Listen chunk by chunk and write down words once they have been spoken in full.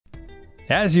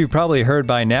As you've probably heard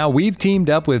by now, we've teamed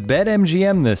up with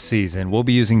BetMGM this season. We'll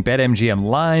be using BetMGM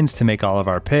lines to make all of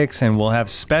our picks, and we'll have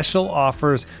special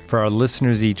offers for our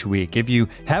listeners each week. If you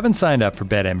haven't signed up for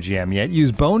BetMGM yet,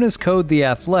 use bonus code The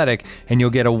Athletic, and you'll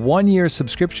get a 1-year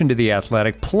subscription to The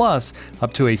Athletic, plus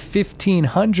up to a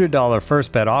 $1,500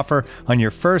 first bet offer on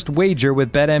your first wager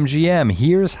with BetMGM.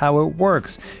 Here's how it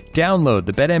works. Download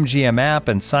the BetMGM app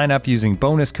and sign up using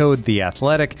bonus code The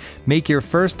Athletic. Make your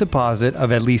first deposit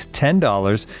of at least $10.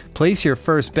 Place your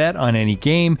first bet on any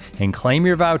game and claim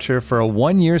your voucher for a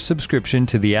 1-year subscription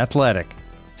to The Athletic.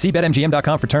 See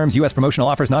BetMGM.com for terms. U.S. promotional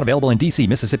offers not available in D.C.,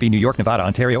 Mississippi, New York, Nevada,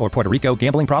 Ontario, or Puerto Rico.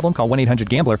 Gambling problem? Call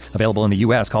 1-800-GAMBLER. Available in the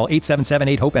U.S. Call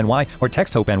 877-8-HOPE-NY or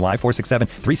text HOPE-NY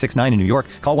 467-369 in New York.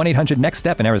 Call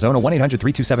 1-800-NEXT-STEP in Arizona.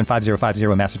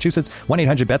 1-800-327-5050 in Massachusetts.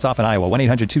 1-800-BETS-OFF in Iowa.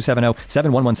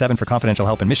 1-800-270-7117 for confidential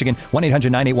help in Michigan.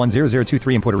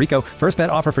 1-800-981-0023 in Puerto Rico. First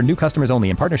bet offer for new customers only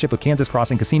in partnership with Kansas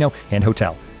Crossing Casino and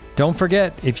Hotel. Don't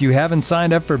forget, if you haven't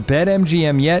signed up for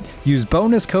BetMGM yet, use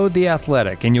bonus code The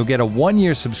Athletic, and you'll get a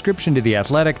 1-year subscription to The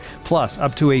Athletic, plus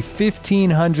up to a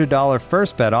 $1,500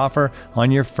 first bet offer on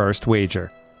your first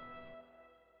wager.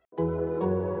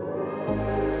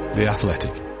 The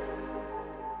Athletic.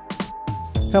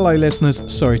 Hello listeners,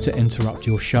 sorry to interrupt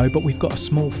your show, but we've got a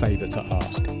small favour to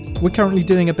ask. We're currently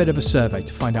doing a bit of a survey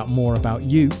to find out more about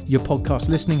you, your podcast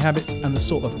listening habits, and the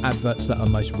sort of adverts that are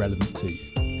most relevant to you.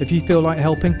 If you feel like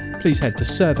helping, please head to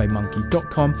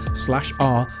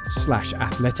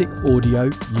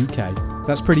surveymonkey.com/r/athleticaudio UK.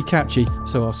 That's pretty catchy,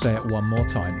 so I'll say it one more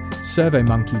time.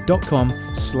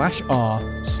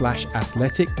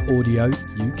 surveymonkey.com/r/athleticaudio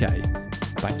UK.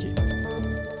 Thank you.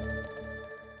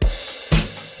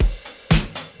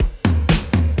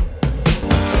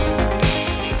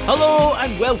 Hello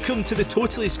and welcome to the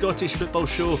Totally Scottish Football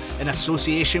Show in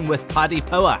association with Paddy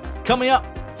Power. Coming up,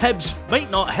 Hibs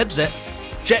might not Hibs it,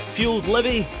 jet-fueled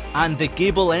Livy, and the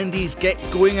Gable Endies get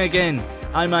going again.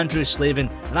 I'm Andrew Slavin,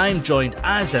 and I'm joined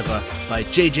as ever by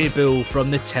JJ Bull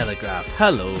from The Telegraph.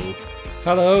 Hello.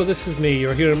 Hello, this is me.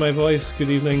 You're hearing my voice.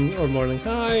 Good evening or morning.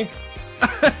 Hi.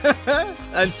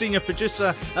 And senior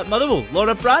producer at Motherwell,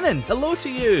 Laura Brannan. Hello to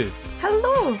you.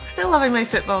 Hello. Still loving my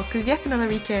football, because yet another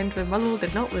weekend when Motherwell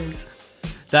did not lose.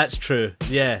 That's true,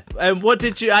 yeah. And what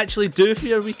did you actually do for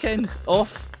your weekend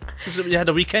off? You had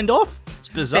a weekend off?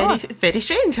 Bizarre. Very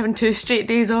strange, having 2 straight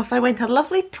days off. I went a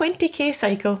lovely 20k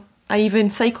cycle. I even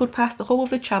cycled past the whole of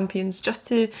the Champions just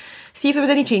to see if there was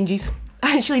any changes.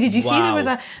 Actually, did you see there was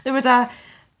a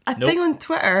thing on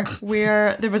Twitter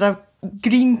where there was a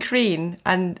green crane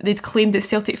and they'd claimed that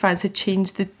Celtic fans had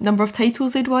changed the number of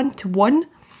titles they'd won to 1.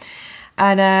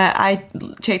 And I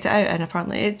checked it out, and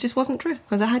apparently it just wasn't true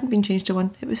because it hadn't been changed to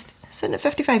 1. It was sitting at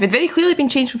 55. It had very clearly been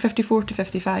changed from 54 to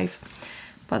 55.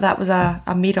 But that was a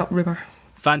made-up rumour.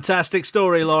 Fantastic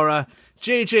story, Laura.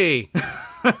 JJ.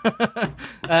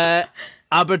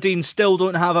 Aberdeen still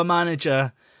don't have a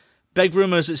manager. Big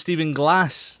rumours that Stephen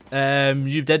Glass,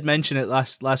 you did mention it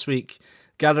last week,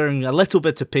 gathering a little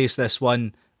bit of pace this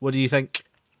one. What do you think?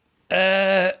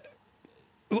 What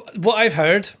I've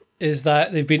heard is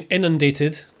that they've been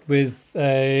inundated with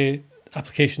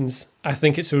applications. I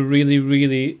think it's a really,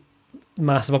 really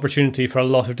massive opportunity for a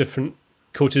lot of different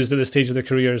coaches at this stage of their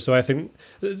careers. So I think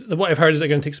what I've heard is they're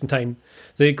going to take some time.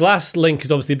 The Glass link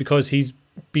is obviously because he's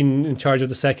been in charge of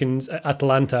the seconds at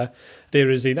Atalanta. There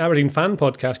is an Aberdeen fan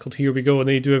podcast called Here We Go, and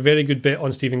they do a very good bit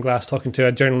on Stephen Glass, talking to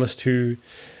a journalist who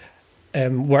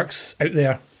works out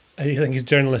there. I think he's a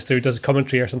journalist who does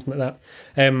commentary or something like that.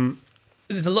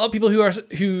 There's a lot of people who are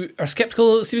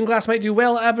sceptical Stephen Glass might do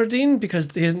well at Aberdeen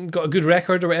because he hasn't got a good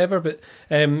record or whatever, but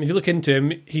if you look into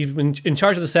him, he's been in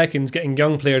charge of the seconds, getting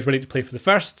young players ready to play for the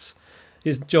firsts.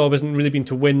 His job hasn't really been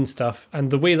to win stuff, and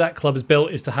the way that club is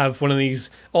built is to have one of these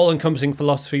all-encompassing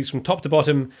philosophies from top to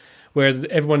bottom where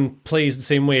everyone plays the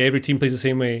same way, every team plays the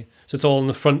same way, so it's all on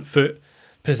the front foot,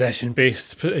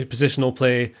 possession-based, positional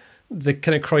play, the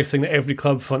kind of Cruyff thing that every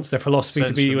club wants their philosophy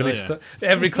to be. When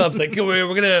every club's like,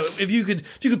 we're gonna, if you could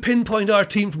pinpoint our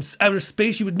team from outer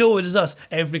space, you would know it is us.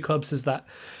 Every club says that.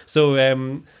 So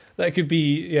that could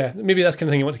be, maybe that's the kind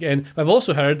of thing you want to get in. I've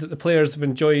also heard that the players have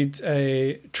enjoyed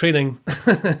training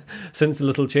since the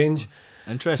little change.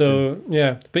 Interesting. So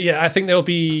I think it'll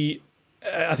be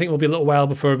a little while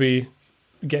before we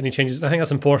get any changes, and I think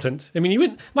that's important. I mean, you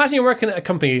wouldn't imagine you're working at a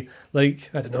company like,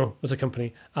 I don't know, what's a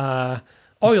company?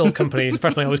 Oil company is the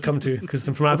first one I always come to because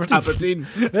I'm from Aberdeen.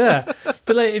 Yeah,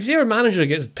 but like if your manager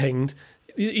gets pinged,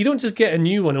 you don't just get a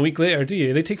new one a week later, do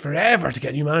you? They take forever to get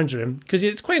a new manager in because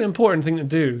it's quite an important thing to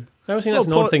do. I always think that's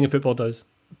an odd thing in football does.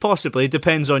 Possibly.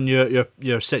 Depends on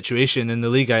your situation in the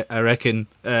league, I reckon,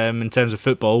 in terms of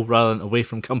football rather than away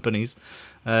from companies.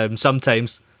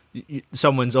 Sometimes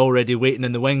someone's already waiting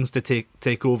in the wings to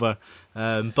take over.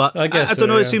 But I guess don't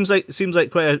know. yeah. It seems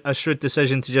like quite a shrewd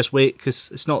decision to just wait, because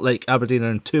it's not like Aberdeen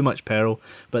are in too much peril,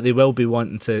 but they will be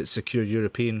wanting to secure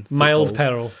European football. Mild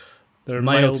peril. They're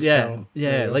mild peril.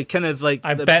 Yeah, like kind of like.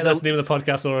 I bet that's the name of the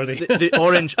podcast already. the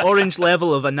orange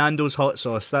level of a Nando's hot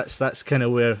sauce. That's kind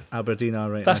of where Aberdeen are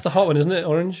right now. That's the hot one, isn't it?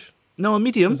 Orange. No,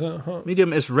 medium. Is that hot?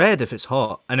 Medium is red if it's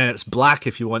hot, and then it's black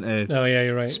if you want to. Oh yeah,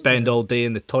 you're right. Spend all day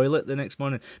in the toilet the next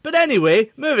morning. But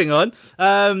anyway, moving on.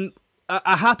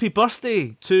 A happy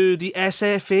birthday to the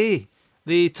SFA.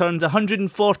 They turned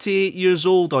 148 years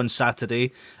old on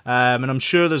Saturday, and I'm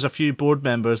sure there's a few board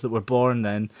members that were born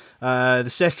then. The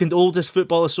second oldest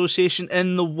football association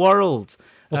in the world.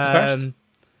 What's the first?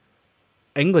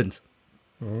 England.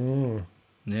 Oh.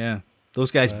 Yeah,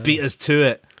 those guys beat us to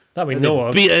it. That we know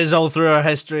of. Beat us all through our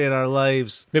history and our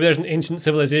lives. Maybe there's an ancient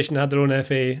civilization that had their own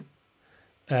FA.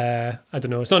 I don't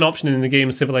know. It's not an option in the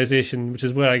game Civilization, which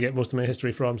is where I get most of my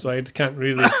history from, so I can't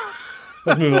really...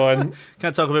 Let's move on.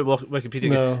 Can't talk about Wikipedia.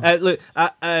 No. Look,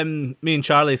 me and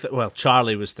Charlie...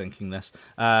 Charlie was thinking this.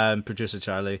 Producer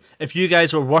Charlie. If you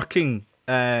guys were working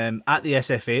at the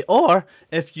SFA, or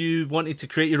if you wanted to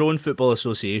create your own football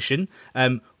association,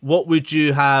 what would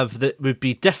you have that would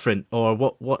be different, or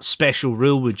what special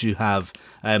rule would you have,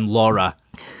 Laura?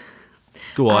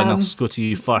 Go on, I'll go to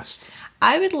you first.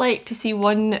 I would like to see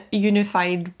one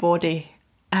unified body.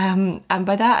 And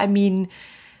by that I mean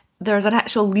there's an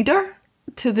actual leader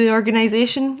to the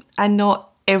organisation, and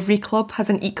not every club has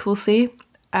an equal say.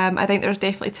 I think there's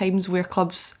definitely times where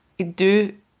clubs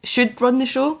should run the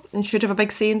show and should have a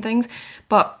big say in things,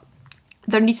 but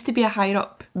there needs to be a higher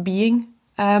up being.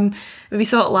 We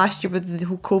saw it last year with the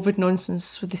whole COVID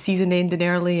nonsense, with the season ending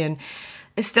early, and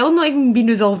it's still not even been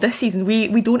resolved this season.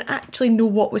 We don't actually know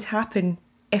what would happen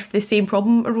if the same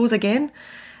problem arose again.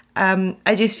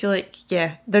 I just feel like,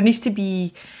 there needs to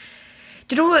be...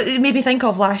 Do you know what it made me think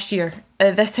of last year?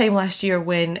 This time last year,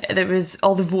 when there was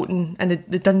all the voting and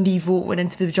the Dundee vote went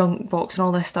into the junk box and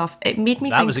all this stuff. It made me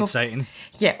think of... That was exciting.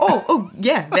 Yeah. Oh,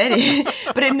 yeah, very.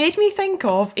 But it made me think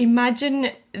of,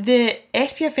 imagine the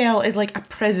SPFL is like a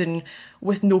prison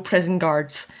with no prison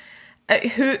guards.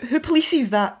 Who polices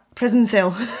that prison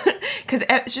cell? Because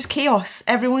it's just chaos.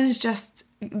 Everyone's just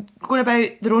going about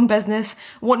their own business,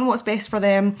 wanting what's best for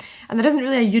them, and there isn't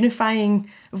really a unifying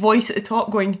voice at the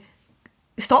top going,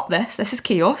 stop this is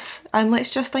chaos, and let's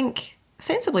just think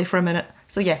sensibly for a minute.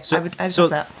 So I would have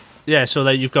that. Yeah, so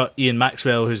like you've got Ian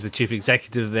Maxwell, who's the chief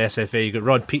executive of the SFA, you've got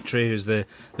Rod Petrie, who's the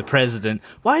president.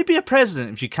 Why be a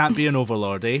president if you can't be an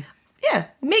overlord, eh? Yeah,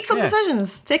 make some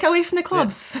decisions. Take away from the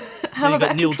clubs. Have a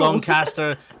bit of Neil control.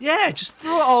 Doncaster. Yeah, just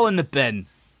throw it all in the bin.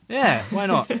 Yeah, why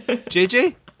not?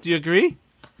 JJ, do you agree?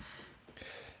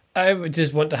 I would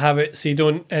just want to have it so you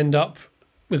don't end up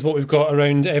with what we've got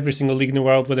around every single league in the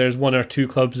world, where there's one or two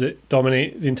clubs that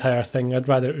dominate the entire thing. I'd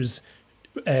rather it was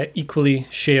equally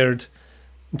shared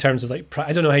in terms of like,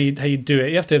 I don't know how you do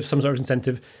it. You have to have some sort of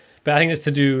incentive, but I think it's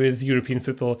to do with European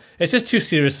football. It's just too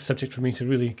serious a subject for me to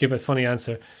really give a funny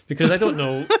answer, because I don't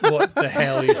know what the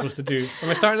hell you're supposed to do. Am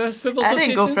I starting a football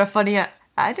association? I didn't go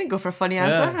for a funny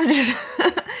answer.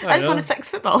 I just want to fix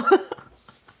football.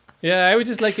 Yeah, I would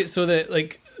just like it so that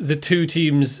like the two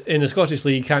teams in the Scottish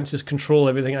League can't just control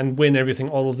everything and win everything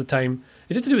all of the time.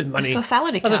 It's just to do with money. So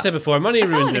salary cap. As I said before, money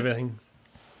ruins everything.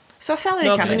 So salary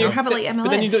cap, and you have it like MLS. But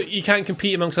then you can't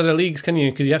compete amongst other leagues, can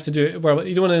you? Because you have to do it. Well,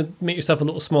 you don't want to make yourself a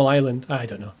little small island. I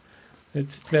don't know.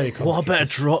 It's very complicated.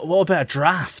 What about a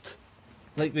draft?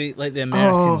 Like the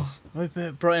Americans. What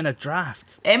about brought in a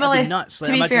draft? MLS. Nuts.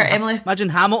 To be fair, MLS. Imagine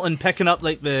Hamilton picking up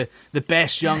like the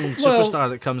best young superstar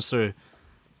that comes through.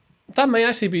 That might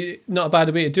actually be not a bad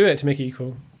way to do it, to make it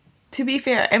equal. To be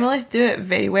fair, MLS do it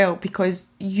very well, because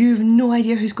you've no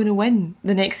idea who's going to win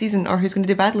the next season or who's going to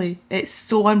do badly. It's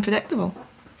so unpredictable.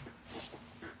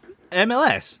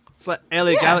 MLS? It's like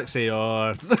LA Galaxy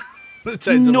or...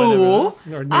 No.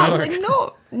 Absolutely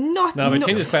no. No, but it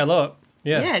changes quite a lot.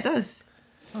 Yeah, it does.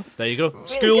 Oh, there you go.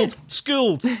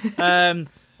 Schooled. Good time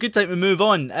to move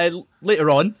on. Later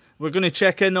on, we're going to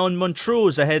check in on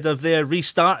Montrose ahead of their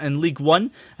restart in League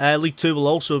One. League Two will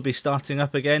also be starting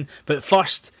up again. But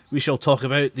first, we shall talk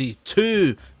about the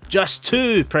just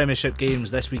two Premiership games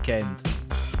this weekend.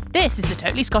 This is the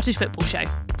Totally Scottish Football Show,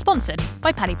 sponsored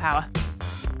by Paddy Power.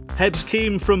 Hibs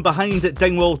came from behind at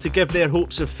Dingwall to give their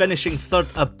hopes of finishing third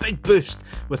a big boost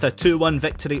with a 2-1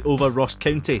 victory over Ross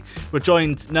County. We're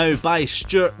joined now by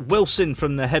Stuart Wilson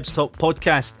from the Hibs Talk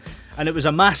podcast, and it was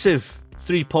a massive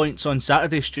 3 points on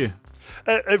Saturday, Stu.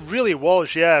 It really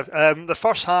was, yeah. The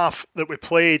first half that we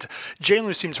played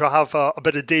genuinely seemed to have a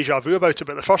bit of deja vu about it,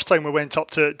 but the first time we went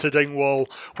up to Dingwall,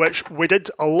 which we did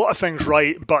a lot of things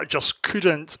right, but just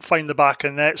couldn't find the back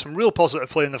of the net. Some real positive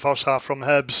play in the first half from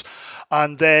Hibs,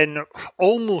 and then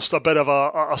almost a bit of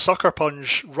a sucker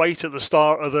punch right at the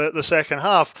start of the second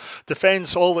half.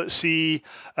 Defence all at sea.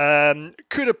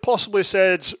 Could have possibly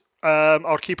said...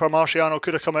 our keeper Marciano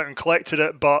could have come out and collected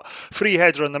it, but free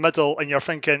header in the middle, and you're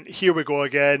thinking, here we go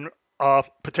again, a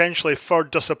potentially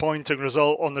third disappointing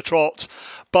result on the trot.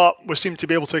 But we seem to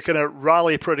be able to kind of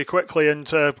rally pretty quickly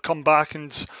and come back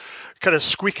and kind of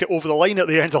squeak it over the line at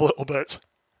the end a little bit.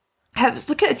 Hibs,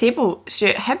 look at the table,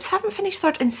 Stuart. Hibs haven't finished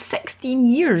third in 16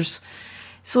 years.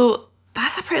 So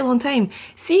that's a pretty long time.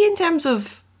 See, in terms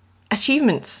of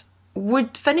achievements,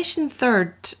 would finishing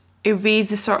third erase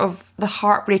the sort of the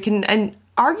heartbreak and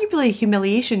arguably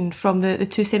humiliation from the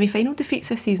two semi-final defeats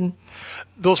this season?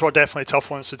 Those were definitely tough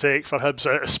ones to take for Hibs,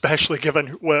 especially given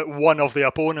one of the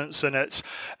opponents in it.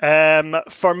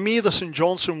 For me, the St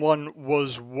Johnstone one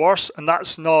was worse, and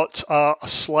that's not a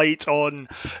slight on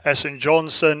St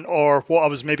Johnstone or what I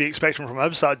was maybe expecting from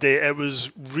Hibs that day. It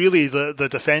was really the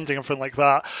defending and everything like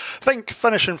that. I think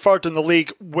finishing third in the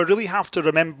league, we really have to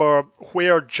remember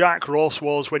where Jack Ross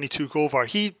was when he took over.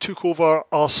 He took over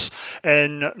us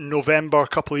in November a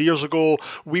couple of years ago.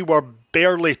 We were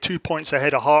barely 2 points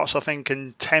ahead of Hearts, I think,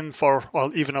 in 10th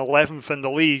or even 11th in the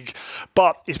league.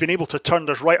 But he's been able to turn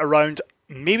this right around.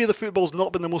 Maybe the football's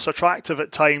not been the most attractive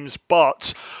at times,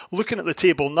 but looking at the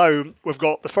table now, we've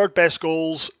got the third best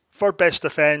goals, third best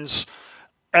defence.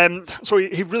 So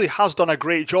he really has done a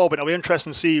great job, and it'll be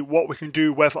interesting to see what we can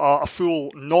do with a full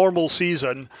normal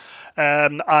season.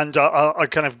 And a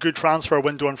kind of good transfer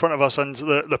window in front of us, and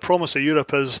the promise of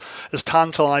Europe is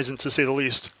tantalising to say the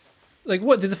least. Like,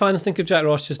 what did the fans think of Jack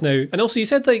Ross just now? And also, you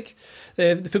said, like,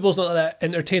 the football's not that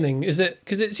entertaining. Is it?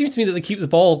 Because it seems to me that they keep the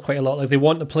ball quite a lot. Like, they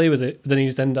want to play with it, but then you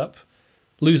just end up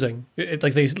losing.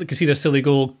 Like, they concede a silly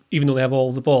goal, even though they have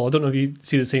all the ball. I don't know if you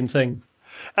see the same thing.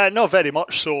 Not very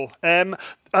much so. To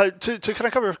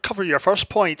kind of cover your first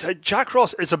point, Jack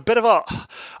Ross is a bit of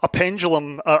a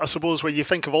pendulum, I suppose, when you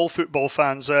think of all football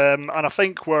fans. And I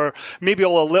think we're maybe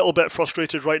all a little bit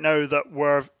frustrated right now that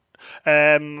we're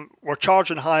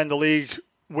charging high in the league.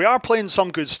 We are playing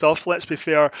some good stuff, let's be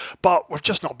fair, but we've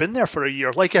just not been there for a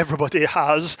year like everybody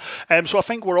has. So I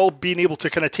think we're all being able to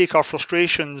kind of take our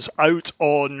frustrations out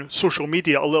on social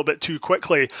media a little bit too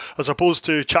quickly, as opposed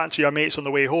to chatting to your mates on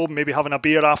the way home, maybe having a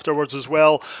beer afterwards as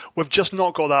well. We've just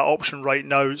not got that option right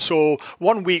now. So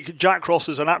one week, Jack Ross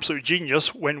is an absolute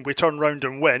genius when we turn round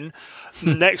and win.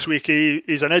 Next week,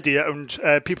 he's an idiot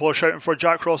and people are shouting for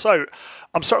Jack Ross out.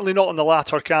 I'm certainly not in the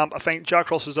latter camp. I think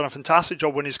Jack Ross has done a fantastic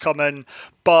job when he's come in,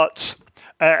 but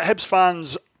Hibs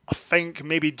fans, I think,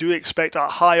 maybe do expect a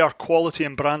higher quality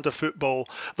and brand of football.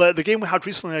 The game we had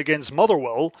recently against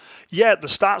Motherwell, yeah, the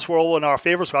stats were all in our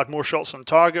favour. We had more shots on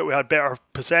target, we had better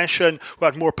possession, we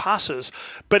had more passes,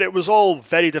 but it was all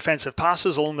very defensive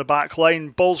passes along the back line,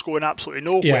 balls going absolutely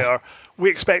nowhere. Yeah. We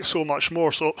expect so much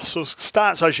more. So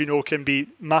stats, as you know, can be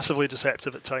massively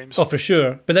deceptive at times. Oh, for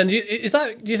sure. But then, do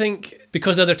you think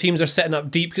because other teams are setting up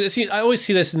deep? Because I always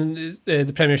see this in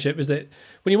the Premiership, is that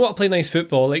when you want to play nice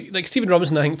football, like Stephen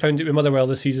Robinson, I think, found it with Motherwell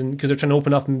this season because they're trying to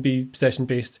open up and be possession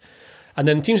based. And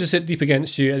then teams just sit deep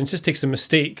against you, and it just takes a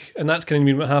mistake, and that's kind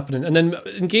of what's happening. And then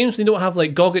in games they don't have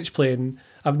like Gogic playing,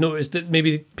 I've noticed that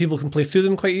maybe people can play through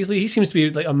them quite easily. He seems to be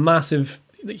like a massive,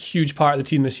 like, huge part of the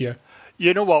team this year.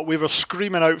 You know what? We were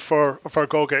screaming out for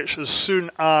Gogic as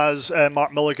soon as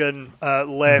Mark Milligan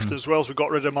left, as well as we got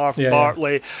rid of Marvin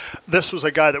Bartley. Yeah. This was a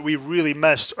guy that we really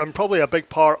missed, and probably a big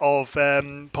part of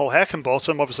Paul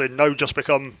Heckingbottom, obviously now just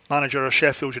become manager of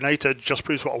Sheffield United, just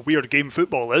proves what a weird game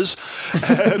football is.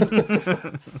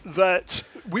 That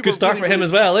we good start for him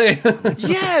as well, eh?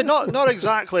 Yeah, not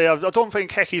exactly. I don't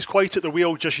think Hickey's quite at the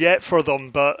wheel just yet for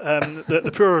them, but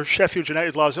the poor Sheffield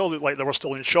United lads all looked like they were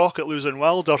still in shock at losing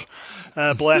Wilder.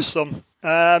 Bless them.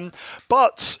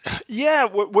 But yeah,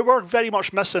 we were very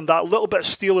much missing that little bit of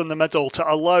steel in the middle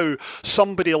to allow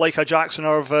somebody like a Jackson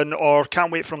Irvine, or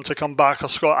can't wait for him to come back, or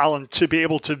Scott Allen, to be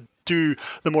able to do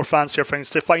the more fancier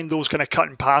things, to find those kind of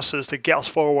cutting passes to get us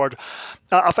forward.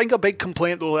 I think a big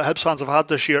complaint though that Hibs fans have had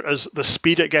this year is the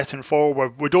speed at getting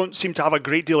forward. We don't seem to have a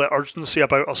great deal of urgency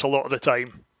about us a lot of the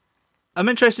time. I'm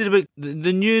interested about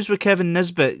the news with Kevin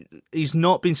Nisbet. He's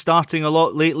not been starting a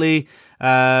lot lately,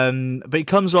 but he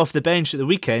comes off the bench at the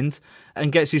weekend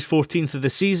and gets his 14th of the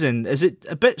season. Is it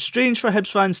a bit strange for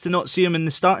Hibs fans to not see him in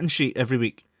the starting sheet every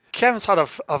week? Kevin's had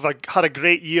a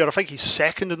great year. I think he's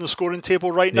second in the scoring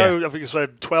table right now. I think he's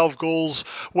had 12 goals,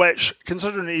 which,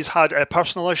 considering he's had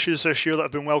personal issues this year that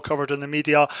have been well covered in the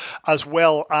media, as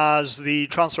well as the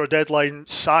transfer deadline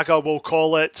saga, we'll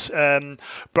call it.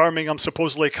 Birmingham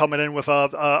supposedly coming in with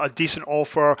a decent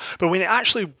offer, but when it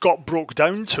actually got broke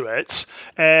down to it,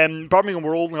 Birmingham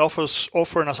were only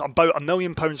offering us about £1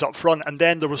 million up front, and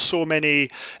then there were so many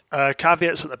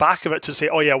caveats at the back of it to say,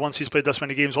 oh yeah, once he's played this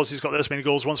many games, once he's got this many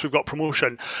goals, once we've got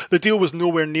promotion. The deal was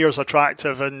nowhere near as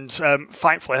attractive, and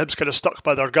thankfully Hibs kind of stuck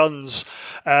by their guns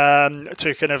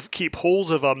to kind of keep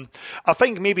hold of him. I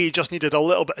think maybe he just needed a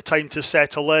little bit of time to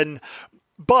settle in,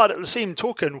 but at the same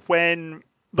token, when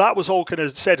that was all kind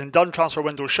of said and done, transfer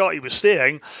window shut, he was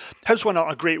saying, Hibs went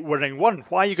out a great winning run.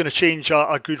 Why are you going to change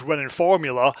a good winning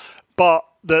formula? But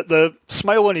the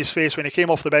smile on his face when he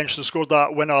came off the bench and scored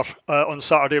that winner on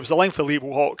Saturday was the length of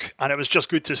leapwalk, and it was just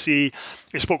good to see.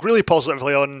 He spoke really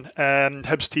positively on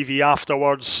Hibs TV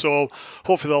afterwards, so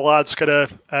hopefully the lad's kind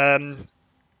of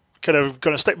going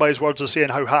to stick by his words of saying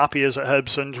how happy he is at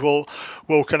Hibs, and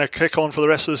we'll kind of kick on for the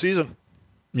rest of the season.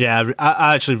 Yeah,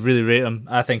 I actually really rate him.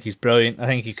 I think he's brilliant. I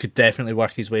think he could definitely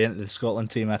work his way into the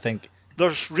Scotland team, I think.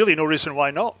 There's really no reason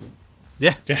why not.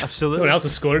 Yeah, absolutely. No one else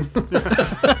is scoring.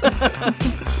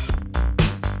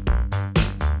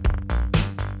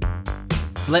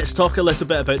 Let's talk a little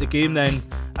bit about the game then.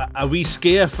 A wee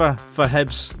scare for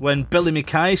Hibs when Billy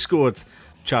Mackay scored.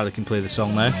 Charlie can play the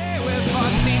song now.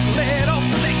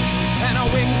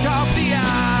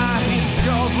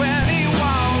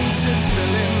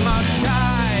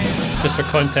 Just for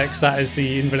context, that is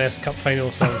the Inverness Cup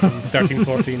final song from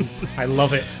 13-14. I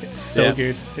love it. It's so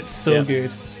good. It's so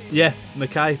good. Yeah,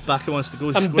 Mackay back who wants to go.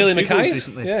 And Billy Mackay.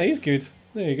 Yeah, he's good.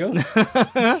 There you go.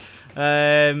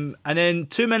 And then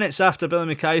 2 minutes after Billy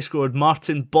Mackay scored,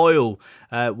 Martin Boyle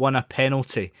won a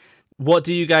penalty. What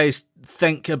do you guys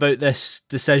think about this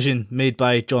decision made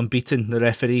by John Beaton, the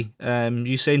referee?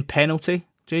 You saying penalty,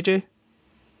 JJ?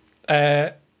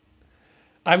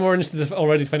 I'm more interested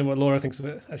already to find out what Laura thinks of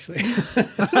it, actually.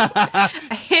 I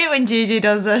hate when JJ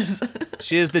does this.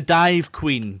 She is the dive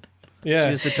queen. Yeah.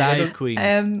 She is the dive queen.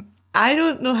 I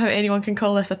don't know how anyone can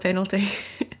call this a penalty.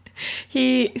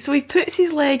 He puts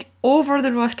his leg over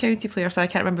the Ross County player, so I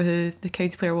can't remember who the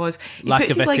county player was. He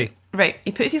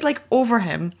puts his leg over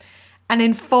him and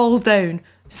then falls down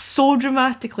so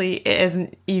dramatically it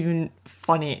isn't even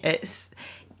funny.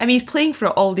 He's playing for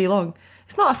it all day long.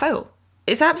 It's not a foul.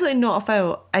 It's absolutely not a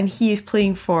foul, and he is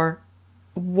playing for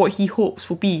what he hopes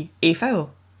will be a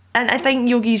foul. And I think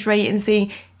Yogi's right in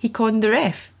saying he conned the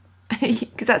ref,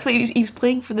 because that's what he was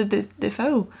playing for, the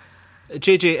foul.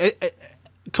 JJ,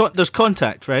 there's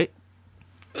contact, right?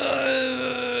 Is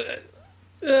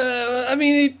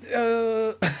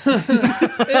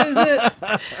it?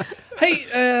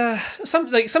 Hey,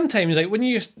 sometimes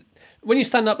when you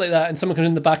stand up like that and someone comes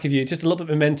in the back of you, just a little bit of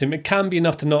momentum, it can be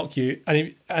enough to knock you.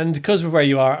 And because of where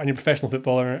you are and you're a professional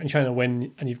footballer and you're trying to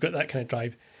win and you've got that kind of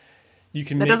drive, you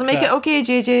can. That doesn't make it okay,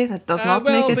 JJ. That does not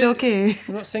make it okay.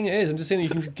 I'm not saying it is. I'm just saying that you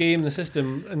can just game the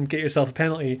system and get yourself a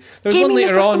penalty. Gaming the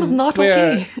system is not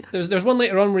okay. There's one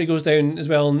later on where he goes down as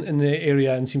well in the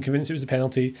area and seemed convinced it was a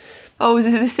penalty. Oh, was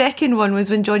it the second one? Was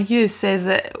when John Hughes says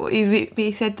that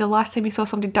he said the last time he saw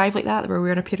somebody dive like that, they were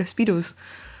wearing a pair of Speedos.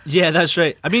 Yeah, that's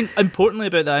right. I mean, importantly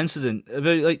about that incident,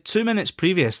 about 2 minutes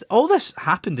previous, all this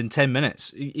happened in 10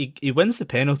 minutes. He wins the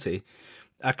penalty.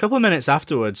 A couple of minutes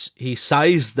afterwards, he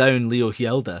sized down Leo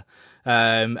Hjelde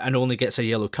and only gets a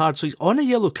yellow card. So he's on a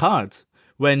yellow card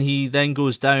when he then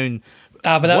goes down.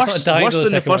 But that's not a dive. Worse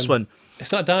than the first one.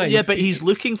 It's not a dive. Yeah, but he's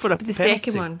looking for a penalty.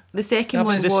 The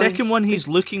second one, he's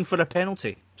looking for a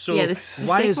penalty. So yeah,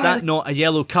 why is that not a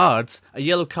yellow card? A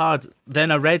yellow card, then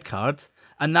a red card,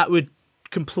 and that would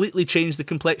completely change the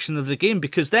complexion of the game,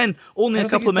 because then only a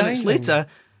couple of minutes later,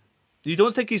 you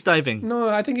don't think he's diving? No,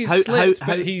 I think he's slipped,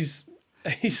 but he's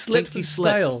slipped with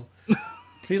style.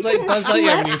 He's like Buzz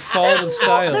Lightyear when you fall with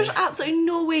style. There's absolutely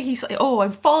no way he's like, oh,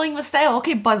 I'm falling with style.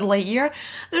 Okay, Buzz Lightyear.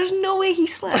 There's no way he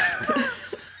slipped.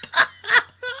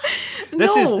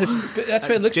 That's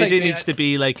what it looks JJ like. JJ needs to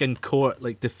be like in court,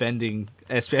 like defending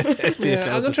SPFL.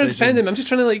 Yeah, I'm not trying to defend him. I'm just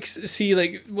trying to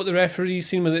see what the referee's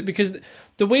seen with it, because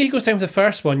the way he goes down for the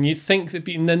first one, you'd think that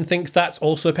Beaton then thinks that's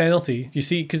also a penalty. You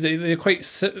see, because they're quite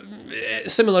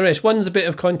similar-ish. One's a bit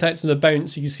of contact and a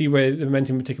bounce, so you see where the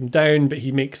momentum would take him down, but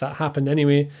he makes that happen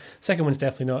anyway. Second one's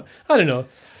definitely not. I don't know.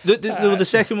 The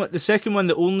second one,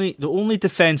 the only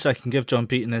defence I can give John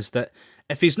Beaton is that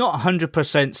if he's not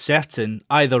 100% certain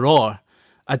either or,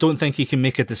 I don't think he can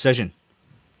make a decision.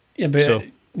 Yeah, but I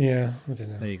don't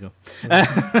know. There you go.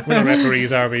 We're not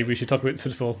referees, are we? We should talk about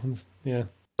football. Yeah.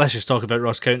 let's just talk about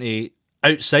Ross County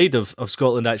outside of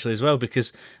Scotland actually as well,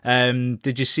 because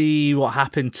did you see what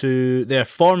happened to their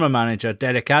former manager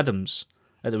Derek Adams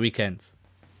at the weekend?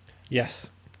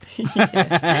 Yes. So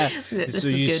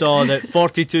you saw that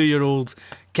 42-year-old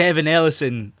Kevin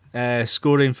Ellison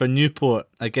scoring for Newport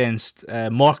against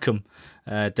Morecambe.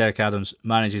 Derek Adams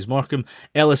manages Morecambe.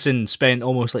 Ellison spent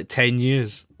almost like 10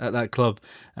 years at that club,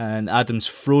 and Adams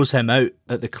froze him out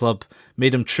at the club,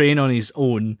 made him train on his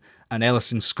own, and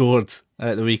Ellison scored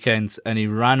at the weekend, and he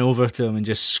ran over to him and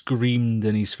just screamed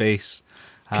in his face.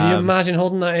 Can you imagine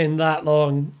holding that in that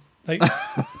long? Like,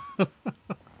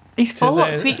 his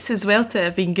follow-up tweets as well to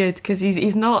have been good, because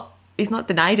he's not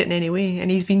denied it in any way,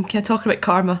 and he's been kind of talking about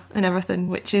karma and everything,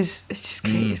 which is it's just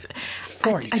great.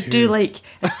 I do like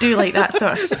that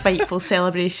sort of spiteful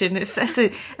celebration. It's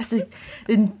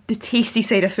the tasty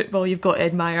side of football you've got to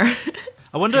admire.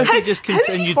 I wonder if he just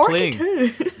continued playing.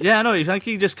 Yeah, I know. I think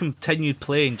he just continued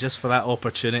playing just for that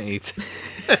opportunity to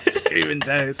screaming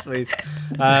down his face.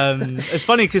 It's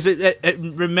funny because it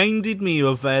reminded me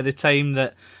of the time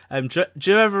that. Do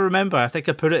you ever remember? I think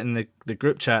I put it in the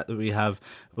group chat that we have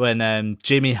when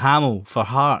Jamie Hamill for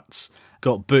Hearts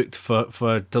got booked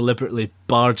for deliberately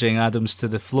barging Adams to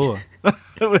the floor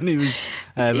when he was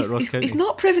at Ross County. He's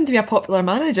not proven to be a popular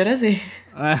manager, is he?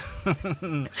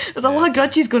 There's a lot of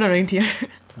grudges going around here.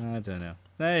 I don't know.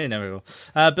 You never go.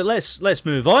 But let's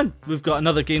move on. We've got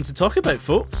another game to talk about,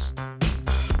 folks.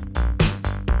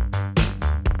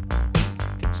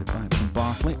 Gets it back from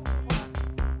Bartley.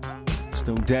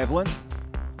 Still Devlin.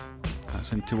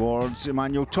 That's in towards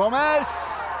Emmanuel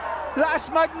Thomas.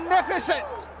 That's magnificent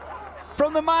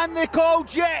from the man they call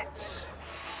Jet.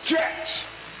 Jet.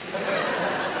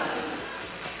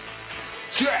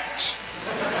 Jet.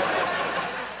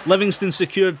 Livingston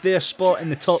secured their spot in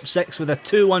the top 6 with a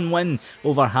 2-1 win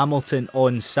over Hamilton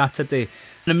on Saturday.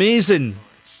 An amazing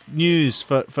news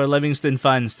for Livingston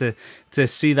fans to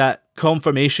see that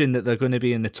confirmation that they're going to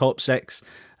be in the top 6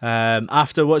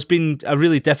 after what's been a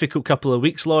really difficult couple of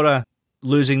weeks, Laura,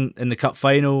 losing in the cup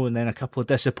final and then a couple of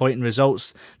disappointing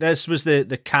results. This was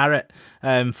the carrot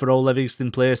for all Livingston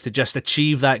players to just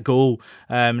achieve that goal,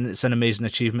 and it's an amazing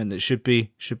achievement that should be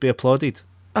applauded.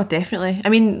 Oh, definitely. I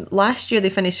mean, last year they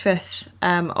finished 5th.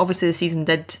 Obviously, the season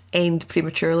did end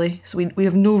prematurely, so we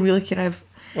have no really kind of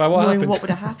knowing what would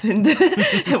have happened,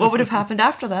 what would have happened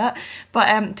after that.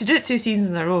 But to do it 2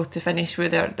 seasons in a row, to finish where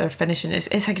they're finishing,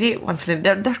 it's a great one for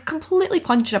them. They're completely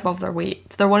punching above their weight.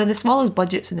 They're one of the smallest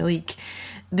budgets in the league.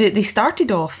 They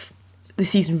started off the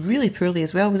season really poorly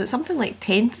as well. Was it something like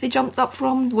 10th they jumped up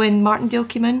from when Martindale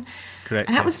came in? Correct.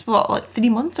 And that was, like 3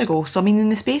 months ago. So, I mean, in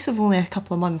the space of only a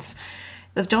couple of months,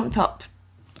 they've jumped up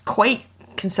quite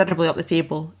considerably up the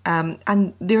table.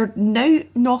 And they're now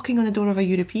knocking on the door of a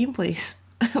European place,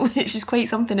 which is quite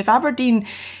something. If Aberdeen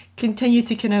continue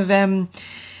to kind of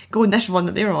go on this run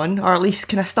that they're on, or at least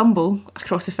kind of stumble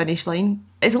across the finish line,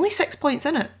 it's only 6 points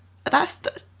in it.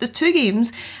 There's 2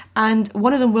 games, and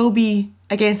one of them will be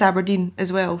against Aberdeen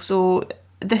as well. So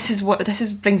this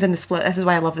brings in the split. This is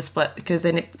why I love the split, because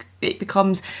then it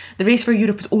becomes the race for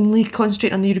Europe is only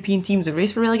concentrating on the European teams. The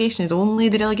race for relegation is only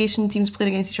the relegation teams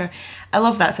playing against each other. I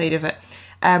love that side of it.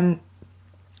 I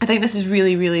think this is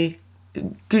really, really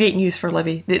great news for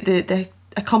Livy. The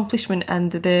accomplishment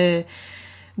and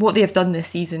what they have done this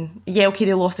season. Yeah, okay,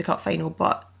 they lost the cup final,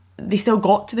 but they still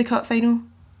got to the cup final.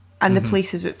 And the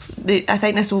places, I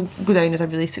think this will go down as a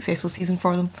really successful season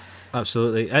for them.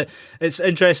 Absolutely. It's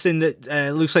interesting that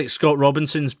it looks like Scott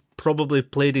Robinson's probably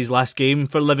played his last game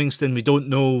for Livingston. We don't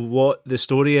know what the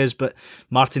story is, but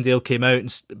Martindale came out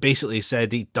and basically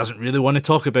said he doesn't really want to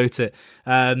talk about it.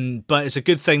 But it's a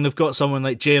good thing they've got someone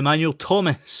like J. Emmanuel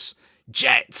Thomas,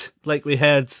 Jet, like we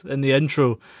heard in the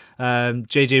intro.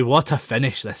 JJ, what a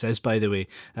finish this is, by the way,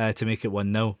 to make it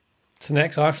 1-0. It's an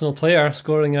ex-Arsenal player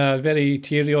scoring a very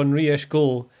Thierry Henry-ish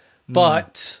goal,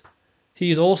 but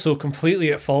he's also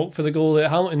completely at fault for the goal that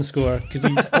Hamilton scored, because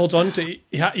he holds on to it.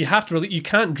 You have to you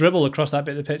can't dribble across that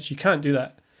bit of the pitch. You can't do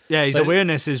that. Yeah, his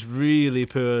awareness is really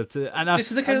poor. This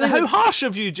is the kind of how harsh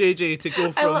of you, JJ, to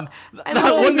go from that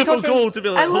wonderful goal to be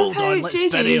like, hold on, let's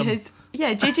bury him.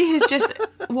 JJ has just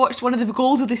watched one of the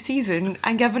goals of the season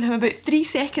and given him about 3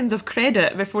 seconds of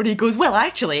credit before he goes, well,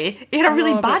 actually, he had a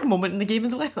really bad moment in the game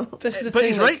as well. This is the but thing,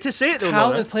 he's right to say it, though.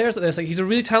 Talented players like this, like he's a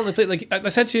really talented player. Like I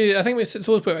said to you, I think we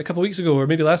told you a couple of weeks ago, or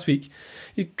maybe last week,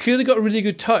 he's clearly got a really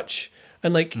good touch,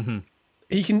 and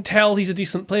he can tell he's a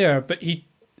decent player, but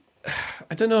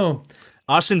I don't know.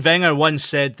 Arsene Wenger once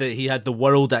said that he had the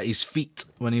world at his feet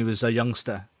when he was a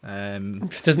youngster. He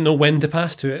doesn't know when to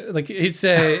pass to it. Like his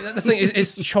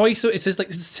choice. It's his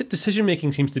decision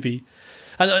making seems to be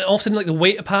And often, like the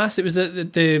way to pass, it was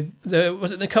the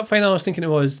was it the cup final? I was thinking it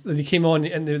was. He came on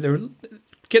and they were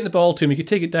getting the ball to him. He could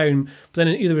take it down, but then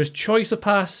either his choice of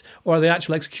pass or the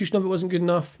actual execution of it wasn't good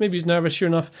enough. Maybe he's nervous, sure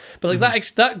enough. But like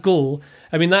that goal,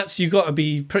 I mean, you've got to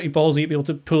be pretty ballsy to be able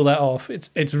to pull that off.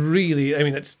 It's really, I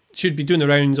mean, it should be doing the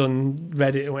rounds on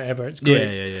Reddit or whatever. It's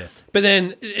great. Yeah. But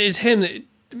then it's him that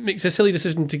makes a silly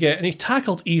decision to get, and he's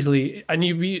tackled easily, and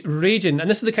you'd be raging. And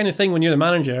this is the kind of thing when you're the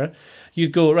manager,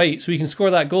 you'd go, right, so he can score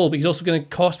that goal, but he's also going to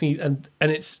cost me, and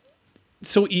it's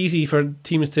so easy for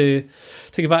teams to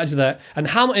take advantage of that. And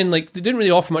Hamilton, like, they didn't really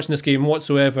offer much in this game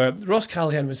whatsoever. Ross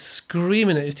Callahan was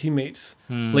screaming at his teammates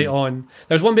late on.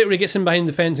 There's one bit where he gets in behind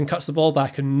the fence and cuts the ball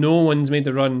back, and no one's made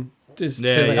the run to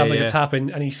have a tap in,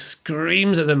 and he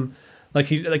screams at them like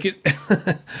he's like it.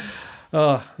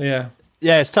 Oh yeah.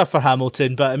 Yeah, it's tough for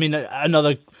Hamilton, but I mean,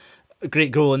 another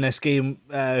great goal in this game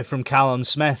from Callum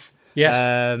Smith.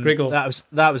 Yes, great goal.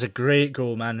 That was a great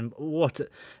goal, man. And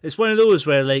it's one of those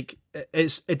where like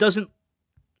it doesn't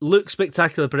look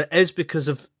spectacular, but it is because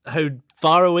of how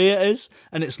far away it is,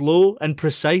 and it's low and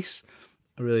precise.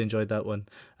 I really enjoyed that one.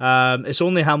 It's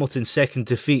only Hamilton's second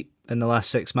defeat in the last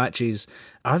 6 matches.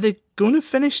 Are they going to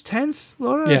finish 10th,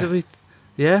 Laura?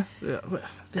 Yeah.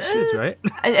 They should, right?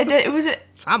 Was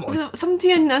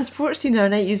somebody in sports scene the other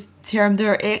night used the term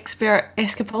they're expert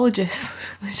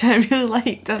escapologists, which I really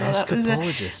liked. I thought that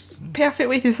was a perfect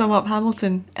way to sum up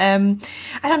Hamilton. I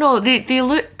don't know, they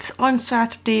looked on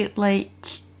Saturday like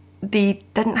they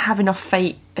didn't have enough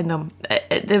fight in them.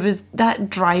 There was that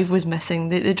drive was missing,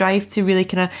 the drive to really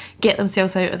kind of get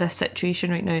themselves out of this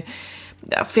situation right now.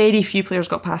 Very few players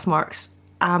got pass marks.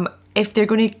 If they're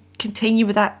going to continue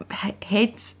with that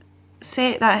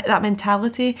headset, that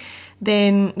mentality,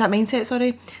 then that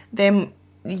mindset, then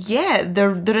yeah,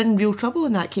 they're in real trouble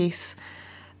in that case.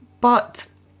 But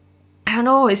I don't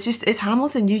know, it's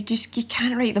Hamilton. You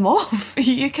can't write them off.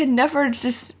 You can never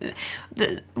just.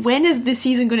 When is the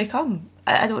season going to come?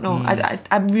 I don't know.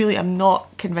 I'm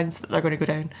not convinced that they're going to go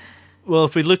down. Well,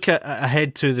 if we look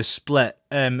ahead to the split,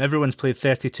 everyone's played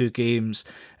 32 games.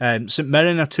 St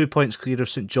Mirren are 2 points clear of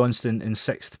St Johnstone in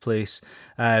 6th place.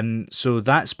 So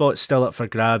that spot's still up for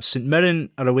grabs. St Mirren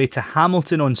are away to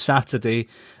Hamilton on Saturday,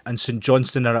 and St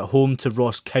Johnstone are at home to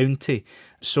Ross County.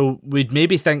 So we'd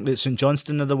maybe think that St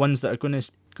Johnstone are the ones that are going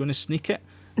to sneak it.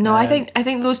 No, I think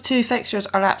those two fixtures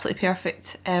are absolutely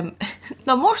perfect.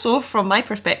 Now, more so from my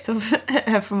perspective,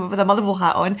 with a Motherwell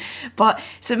hat on, but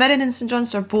St Mirren and St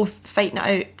Johnstone are both fighting it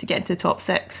out to get into the top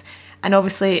 6, and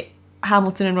obviously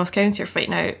Hamilton and Ross County are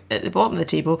fighting out at the bottom of the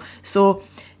table. So,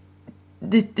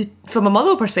 from a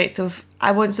Motherwell perspective,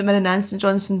 I want St Mirren and St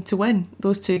Johnstone to win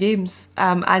those 2 games,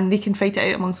 and they can fight it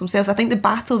out amongst themselves. I think the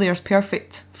battle there is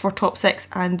perfect for top 6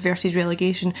 and versus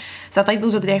relegation. So I think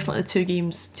those are definitely the 2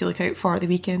 games to look out for at the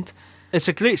weekend. It's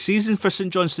a great season for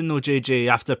St Johnstone though, JJ,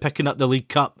 after picking up the League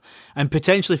Cup and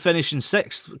potentially finishing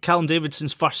 6th. Callum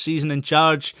Davidson's first season in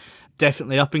charge,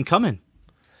 definitely up and coming.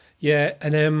 Yeah,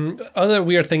 and other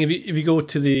weird thing, if you go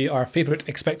to our favourite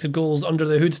expected goals under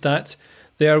the hood stats,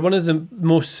 they are one of the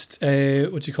most, they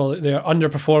are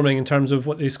underperforming in terms of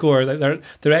what they score. Like their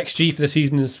XG for the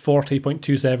season is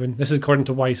 40.27. This is according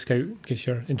to Y-Scout, in case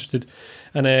you're interested.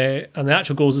 And the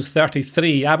actual goals is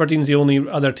 33. Aberdeen's the only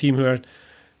other team who are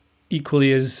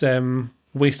equally as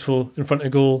wasteful in front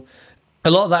of goal.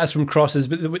 A lot of that is from crosses,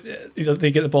 but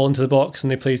they get the ball into the box and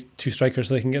they play 2 strikers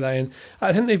so they can get that in.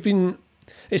 I think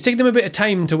it's taken them a bit of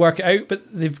time to work it out, but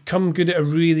they've come good at a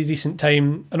really decent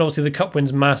time. And obviously the cup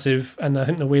win's massive, and I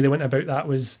think the way they went about that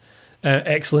was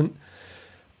excellent.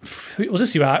 We'll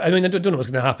just see what I don't know what's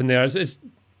going to happen there. It's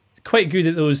quite good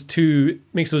that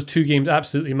makes those 2 games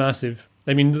absolutely massive.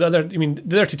 The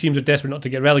other 2 teams are desperate not to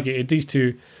get relegated. These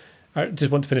 2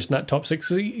 just want to finish in that top 6.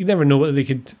 So you never know what they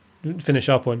could finish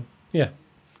up on. Yeah.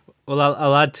 Well,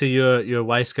 I'll add to your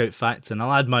Y-Scout fact, and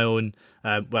I'll add my own.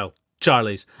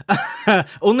 Charlie's.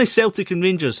 Only Celtic and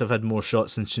Rangers have had more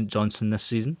shots than St Johnstone this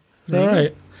season. All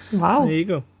right. Wow. There you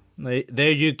go. There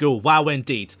you go. Wow,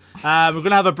 indeed. We're going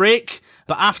to have a break,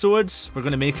 but afterwards we're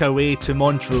going to make our way to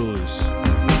Montrose.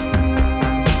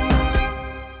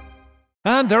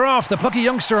 And they're off. The plucky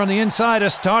youngster on the inside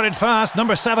has started fast.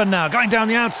 Number 7 now, going down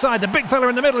the outside. The big fella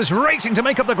in the middle is racing to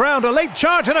make up the ground. A late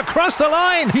charge and across the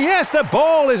line. Yes, the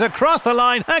ball is across the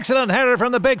line. Excellent header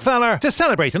from the big fella. To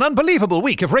celebrate an unbelievable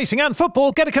week of racing and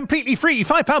football, get a completely free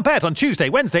 £5 bet on Tuesday,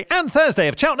 Wednesday and Thursday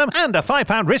of Cheltenham, and a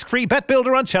 £5 risk-free bet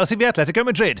builder on Chelsea v Atletico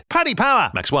Madrid. Paddy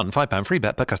Power. Max 1 £5 free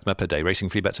bet per customer per day. Racing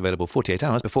free bets available 48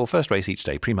 hours before first race each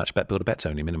day. Pre-match bet builder bets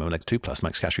only. Minimum leg 2 plus.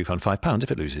 Max cash refund £5 if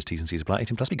it loses. T's and C's apply.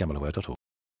 18 plus. BeGambleAware.org.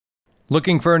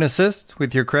 Looking for an assist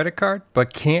with your credit card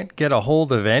but can't get a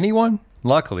hold of anyone?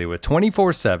 Luckily, with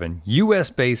 24/7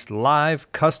 US-based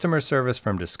live customer service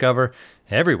from Discover,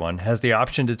 everyone has the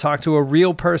option to talk to a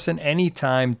real person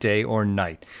anytime, day or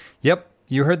night. Yep,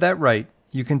 you heard that right.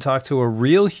 You can talk to a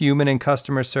real human in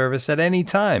customer service at any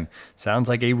time. Sounds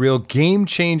like a real game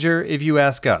changer if you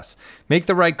ask us. Make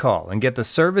the right call and get the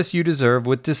service you deserve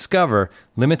with Discover.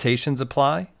 Limitations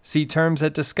apply. See terms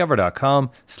at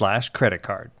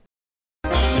discover.com/creditcard.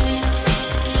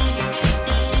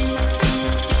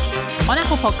 On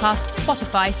Apple Podcasts,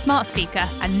 Spotify, Smart Speaker,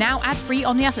 and now ad-free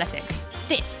on The Athletic.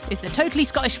 This is the Totally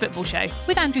Scottish Football Show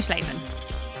with Andrew Slavin.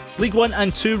 League 1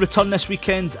 and 2 return this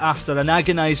weekend after an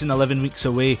agonising 11 weeks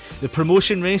away. The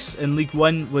promotion race in League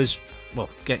 1 was, well,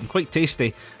 getting quite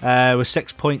tasty, with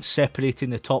 6 points separating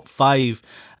the top 5.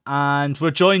 And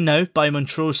we're joined now by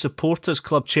Montrose Supporters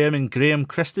Club Chairman Graham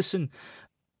Christensen.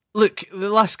 Look, the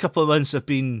last couple of months have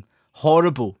been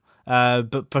horrible,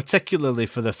 but particularly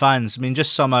for the fans. I mean,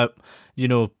 just sum up,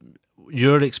 your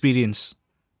experience.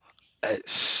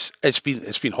 It's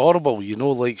been horrible,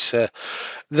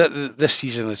 this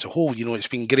season as a whole. It's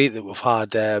been great that we've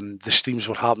had the streams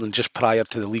were happening just prior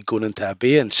to the league going into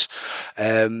abeyance.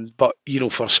 But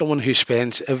for someone who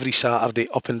spends every Saturday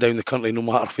up and down the country, no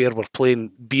matter where we're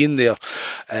playing, being there,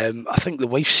 I think the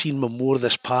wife's seen me more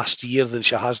this past year than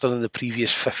she has done in the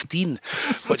previous 15,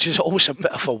 which is always a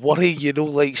bit of a worry.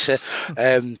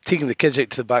 Taking the kids out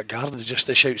to the back garden just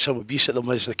to shout some abuse at them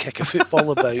as they kick a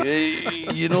football about.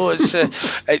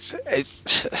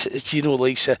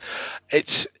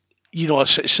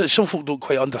 Some folk don't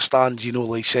quite understand, you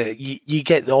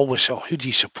get the always, who do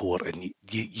you support? And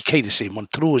you kind of say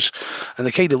Montrose, and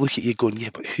they kind of look at you going, yeah,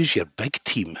 but who's your big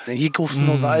team? And you go,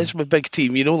 no, that is my big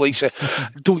team,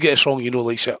 don't get us wrong,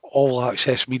 all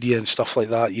access media and stuff like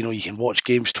that, you can watch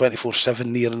games 24/7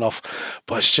 near enough,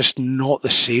 but it's just not the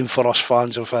same for us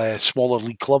fans of smaller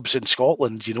league clubs in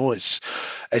Scotland.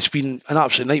 It's been an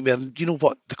absolute nightmare. And you know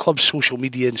what, the club's social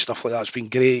media and stuff like that's been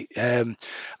great.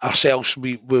 Ourselves,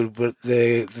 we were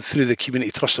through the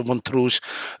Community Trust of Montrose,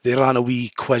 they ran a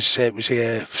wee quiz. It was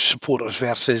supporters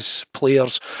versus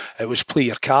players. It was play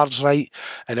your cards right,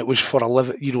 and it was for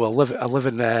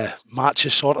 11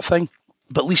 matches sort of thing.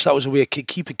 But at least that was a way of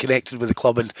keeping connected with the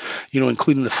club, and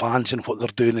including the fans and what they're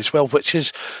doing as well, which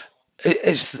is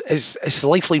the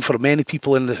lifeline for many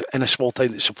people in a small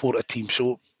town that support a team.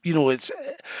 So it's.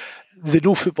 The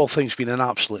no football thing's been an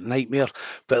absolute nightmare,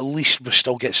 but at least we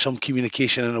still get some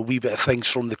communication and a wee bit of things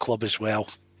from the club as well.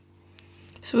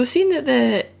 So we've seen that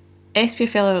the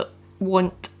SPFL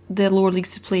want the lower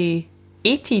leagues to play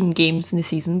 18 games in the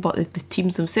season, but the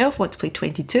teams themselves want to play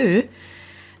 22.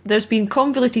 There's been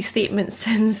convoluted statements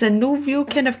since and no real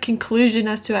kind of conclusion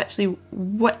as to actually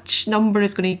which number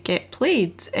is going to get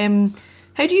played.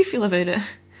 How do you feel about it?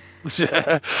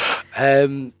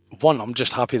 One, I'm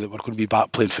just happy that we're going to be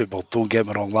back playing football. Don't get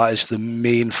me wrong, that is the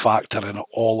main factor in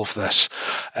all of this.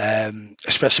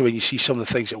 Especially when you see some of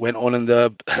the things that went on in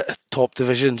the top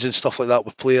divisions and stuff like that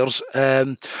with players.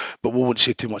 But we won't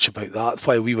say too much about that. That's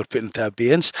why we were put into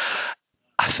abeyance.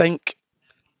 I think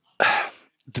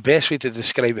the best way to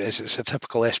describe it is it's a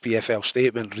typical SPFL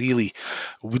statement, really.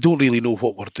 We don't really know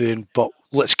what we're doing, but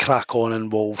let's crack on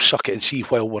and we'll suck it and see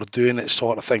while we're doing it,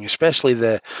 sort of thing. Especially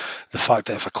the fact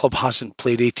that if a club hasn't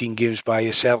played 18 games by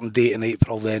a certain date in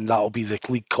April, then that'll be the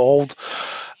league called.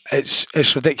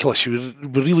 It's ridiculous. We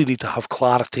really need to have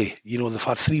clarity. They've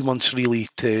had 3 months really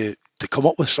to come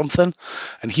up with something,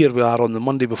 and here we are on the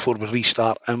Monday before we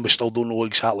restart, and we still don't know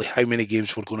exactly how many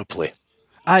games we're going to play.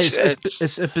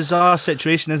 It's a bizarre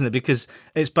situation, isn't it? Because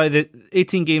it's by the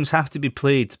 18 games have to be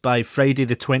played by Friday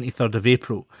the 23rd of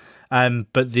April.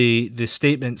 But the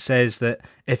statement says that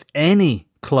if any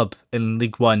club in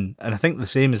League 1, and I think the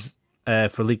same as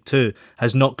for League 2,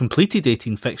 has not completed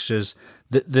 18 fixtures,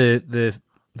 the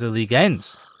league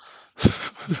ends.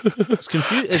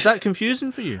 Is that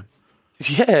confusing for you?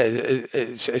 Yeah,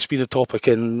 it's been a topic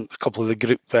in a couple of the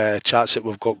group chats that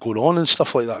we've got going on and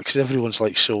stuff like that, because everyone's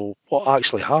like, so what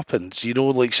actually happens?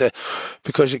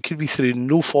 Because it could be through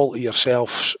no fault of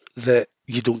yourselves that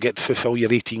you don't get to fulfil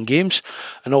your 18 games,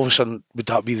 and all of a sudden would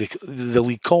that be the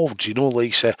league called?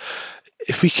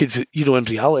 If we could, in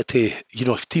reality,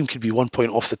 a team could be 1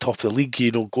 point off the top of the league,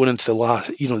 going into the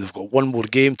last, they've got one more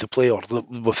game to play, or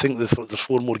we think there's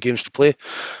 4 more games to play,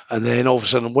 and then all of a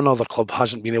sudden one other club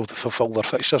hasn't been able to fulfil their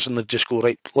fixtures, and they just go,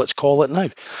 right, let's call it now.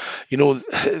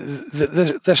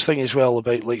 This thing as well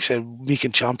about, like I said,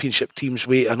 making championship teams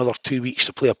wait another 2 weeks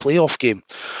to play a playoff game.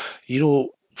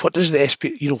 What does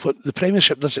what the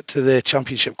Premiership does it to the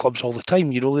Championship clubs all the time.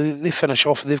 They finish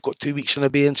off and they've got 2 weeks in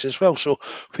abeyance as well. So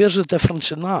where's the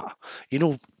difference in that?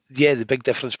 the big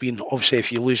difference being, obviously,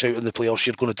 if you lose out in the playoffs,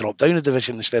 you're going to drop down a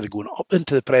division instead of going up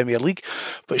into the Premier League.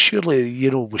 But surely,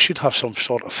 we should have some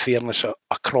sort of fairness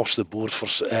across the board for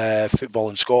football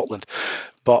in Scotland.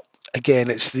 But again,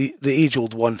 it's the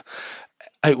age-old one.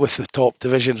 Out with the top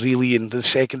division, really, and the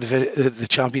second division, the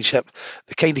Championship,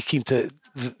 they're keen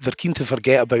to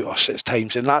forget about us at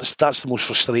times, and that's the most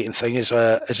frustrating thing as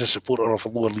a supporter of a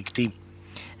lower league team.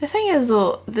 The thing is,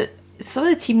 though, that some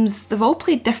of the teams, they've all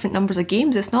played different numbers of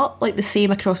games. It's not like the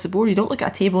same across the board. You don't look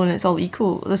at a table and it's all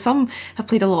equal. There's some have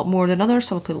played a lot more than others.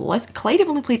 Some have played less. Clyde have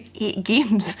only played 8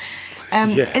 games.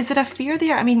 Is there a fear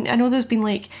there? I mean, I know there's been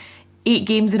like 8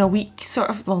 games in a week, sort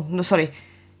of. Well, no, sorry.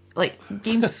 Like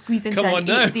games squeezed into an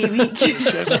 8-day week.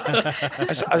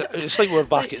 It's like we're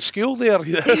back at school there.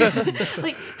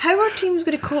 Like, how are teams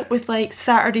going to cope with like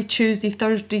Saturday, Tuesday,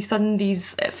 Thursday,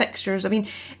 Sundays fixtures? I mean,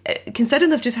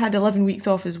 considering they've just had 11 weeks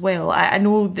off as well, I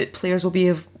know that players will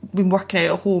have been working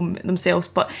out at home themselves,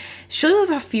 but surely there's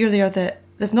a fear there that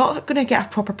they're not going to get a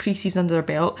proper pre-season under their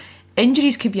belt.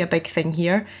 Injuries could be a big thing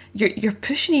here. You're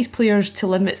pushing these players to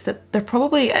limits that they're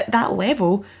probably at that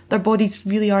level their bodies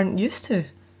really aren't used to.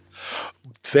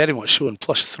 Very much so, and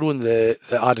plus throwing the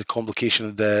added complication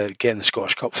of getting the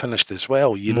Scottish Cup finished as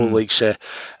well.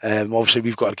 Obviously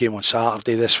we've got a game on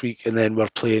Saturday this week, and then we're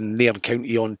playing Nairn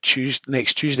County on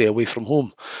next Tuesday away from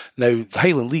home. Now the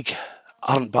Highland League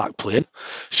aren't back playing,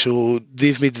 so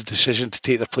they've made the decision to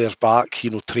take their players back,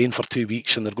 train for 2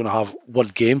 weeks, and they're going to have one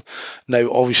game.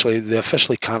 Now obviously they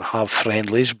officially can't have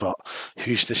friendlies, but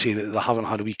who's to say that they haven't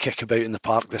had a wee kickabout in the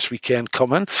park this weekend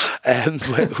coming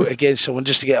against someone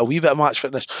just to get a wee bit of match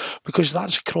fitness, because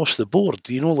that's across the board.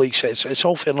 It's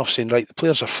all fair enough saying, right, the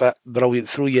players are fit, brilliant,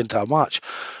 throw you into a match.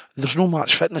 There's no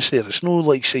match fitness there. It's no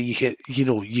like, say,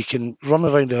 you can run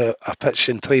around a pitch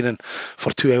in training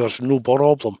for 2 hours, no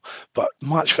problem. But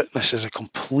match fitness is a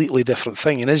completely different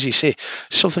thing. And as you say,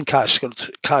 something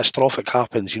catastrophic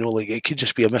happens, it could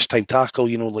just be a mistimed tackle,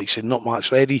 say, not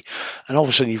match ready. And all of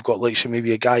a sudden you've got, say,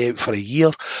 maybe a guy out for a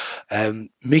year.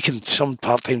 Making some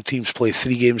part-time teams play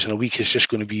 3 games in a week is just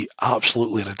going to be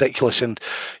absolutely ridiculous. And,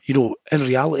 in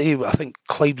reality, I think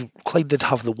Clyde did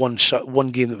have the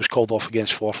one game that was called off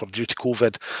against Forfar due to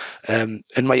COVID. And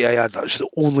might I add, that was the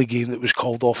only game that was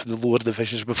called off in the lower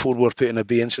divisions before we were put in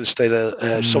abeyance instead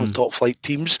of some top flight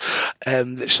teams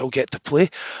that still get to play.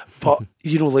 But,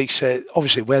 like I said,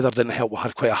 obviously weather didn't help. We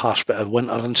had quite a harsh bit of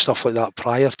winter and stuff like that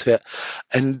prior to it.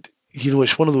 And,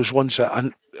 it's one of those ones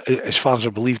that, as far as I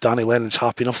believe, Danny Lennon's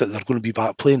happy enough that they're going to be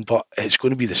back playing, but it's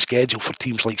going to be the schedule for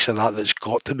teams like that that's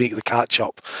got to make the catch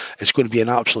up. It's going to be an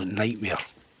absolute nightmare.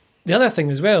 The other thing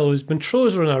as well is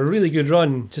Montrose were on a really good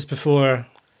run just before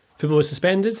football was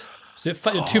suspended. Was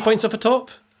it 2 points off the top?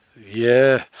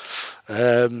 Yeah.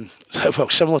 Well,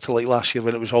 similar to like last year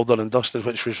when it was all done and dusted,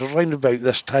 which was around about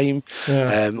this time.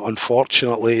 Yeah.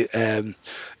 Unfortunately,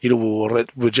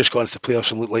 we just got into the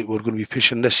playoffs and looked like we were going to be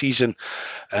pushing this season.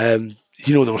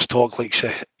 There was talk like,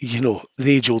 the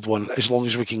age-old one. As long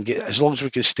as we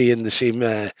can stay in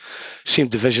the same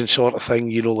division sort of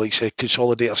thing,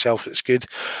 consolidate ourselves, it's good.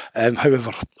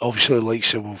 However, obviously,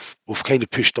 we've kind of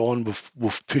pushed on.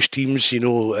 We've pushed teams. We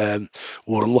were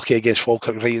unlucky against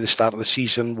Falkirk right at the start of the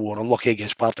season. We were unlucky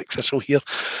against Partick Thistle here.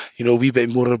 A wee bit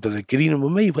more by the green, and we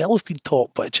may well have been top,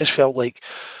 but it just felt like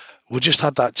we just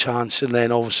had that chance, and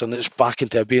then all of a sudden it's back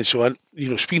into abeyance. So,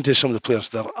 speaking to some of the players,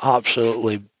 they're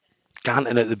absolutely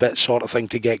ganting at the bit sort of thing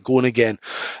to get going again.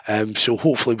 So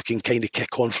hopefully we can kind of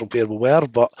kick on from where we were.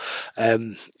 But, a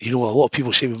lot of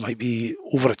people say we might be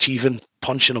overachieving,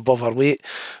 punching above our weight,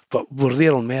 but we're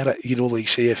there on merit.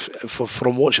 If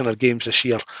from watching our games this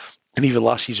year, and even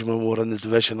last season when we were in the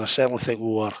division, I certainly think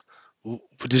we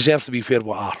deserve to be where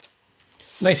we are.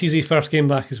 Nice easy first game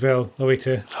back as well, away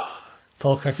to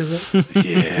Falkirk, is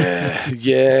it?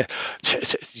 Yeah.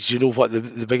 Do you know what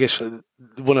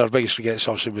one of our biggest regrets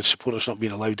obviously with supporters not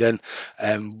being allowed in?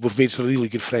 We've made some really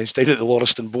good friends down at the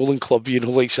Lauriston Bowling Club.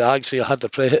 Actually I had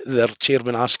their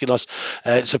chairman asking us,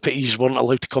 it's a pity you weren't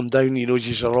allowed to come down. You're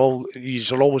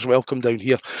always welcome down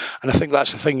here. And I think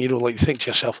that's the thing. You think to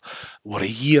yourself, we're a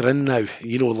year in now.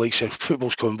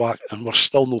 Football's coming back, and we're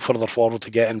still no further forward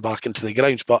to getting back into the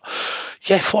grounds. But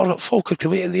yeah, for Falkirk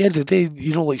away at the end of the day,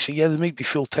 they might be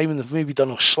full time and they've maybe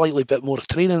done a slightly bit more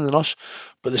training than us,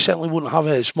 but they certainly won't have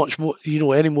as much more,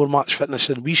 any more match fitness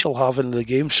than we shall have in the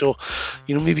game. So,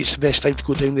 maybe it's the best time to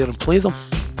go down there and play them.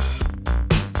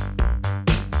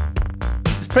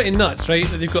 It's pretty nuts, right?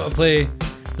 That they've got to play,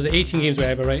 was it 18 games or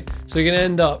whatever, right? So you're going to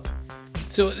end up,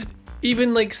 so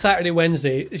even like Saturday,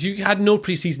 Wednesday, if you had no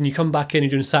pre-season, you come back in,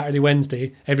 you're doing Saturday,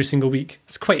 Wednesday every single week.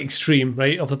 It's quite extreme,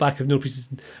 right? Off the back of no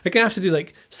pre-season. You're going to have to do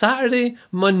like Saturday,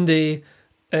 Monday,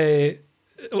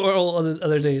 or all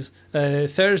other days.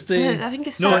 Thursday. I think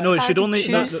it's No, it should only.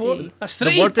 That's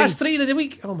three. That's 3 days a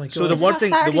week. Oh my god! So the wording,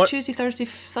 Saturday, Tuesday, Thursday,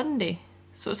 Sunday.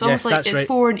 So it's almost like it's right.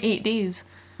 4 and 8 days.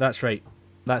 That's right,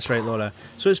 Laura.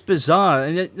 So it's bizarre,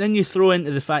 and then you throw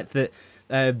into the fact that,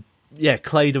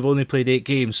 Clyde have only played 8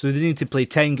 games, so they need to play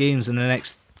 10 games in the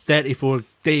next 34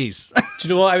 days. Do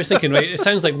you know what I was thinking? Right, it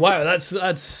sounds like wow,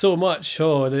 that's so much.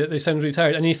 Oh, they sound really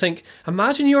tired. And you think,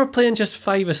 imagine you were playing just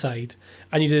 5-a-side,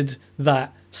 and you did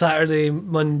that Saturday,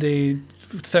 Monday,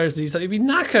 Thursday. You'd be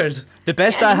knackered. The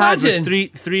best I had was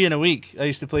three in a week. I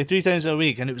used to play 3 times a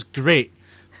week, and it was great.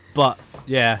 But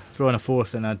yeah, throw in a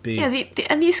fourth, and I'd be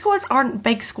and these squads aren't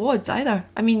big squads either.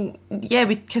 I mean,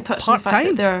 we can touch on the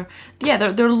fact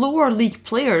that they're lower league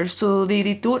players, so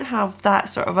they don't have that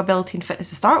sort of ability and fitness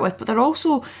to start with. But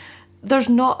there's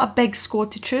not a big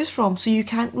squad to choose from, so you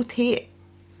can't rotate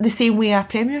the same way a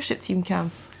Premiership team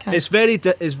can. It's very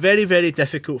very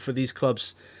difficult for these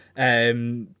clubs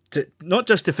to not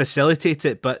just to facilitate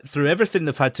it, but through everything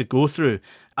they've had to go through.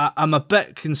 I'm a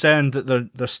bit concerned that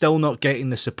they're still not getting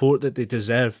the support that they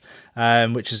deserve,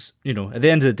 which is, at the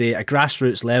end of the day, a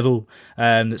grassroots level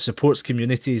that supports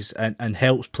communities and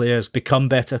helps players become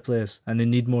better players, and they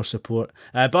need more support.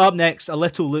 But up next, a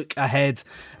little look ahead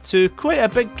to quite a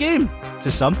big game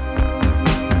to some.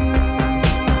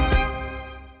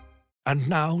 And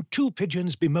now, 2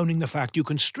 pigeons bemoaning the fact you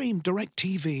can stream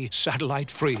DirecTV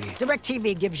satellite-free.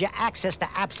 DirecTV gives you access to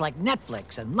apps like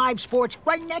Netflix and live sports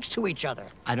right next to each other.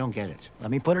 I don't get it.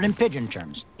 Let me put it in pigeon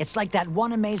terms. It's like that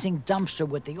one amazing dumpster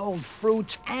with the old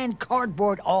fruits and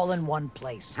cardboard all in one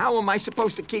place. How am I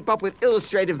supposed to keep up with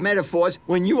illustrative metaphors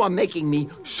when you are making me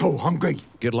so hungry?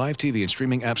 Get live TV and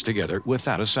streaming apps together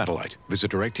without a satellite.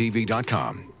 Visit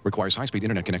DirecTV.com. Requires high-speed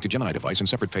internet-connected Gemini device and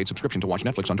separate paid subscription to watch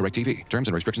Netflix on DirecTV. Terms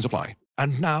and restrictions apply.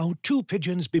 And now, 2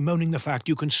 pigeons bemoaning the fact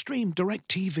you can stream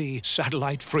DirecTV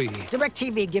satellite-free.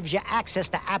 DirecTV gives you access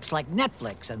to apps like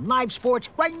Netflix and live sports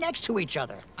right next to each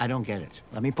other. I don't get it.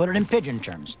 Let me put it in pigeon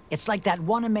terms. It's like that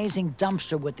one amazing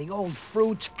dumpster with the old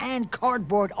fruits and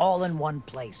cardboard all in one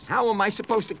place. How am I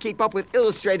supposed to keep up with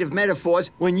illustrative metaphors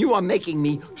when you are making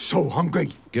me so hungry?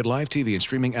 Get live TV and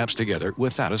streaming apps together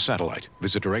without a satellite.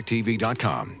 Visit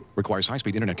DirecTV.com. Requires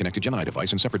high-speed internet-connected Gemini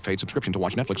device and separate paid subscription to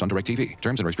watch Netflix on DirecTV.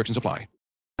 Terms and restrictions apply.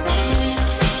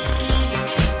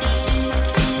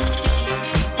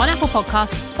 On Apple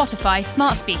Podcasts, Spotify,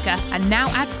 Smart Speaker, and now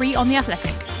ad-free on The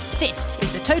Athletic. This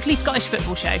is the Totally Scottish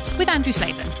Football Show with Andrew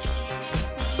Slavin.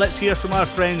 Let's hear from our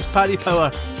friends Paddy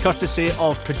Power, courtesy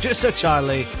of producer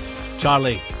Charlie.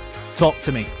 Charlie, talk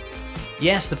to me.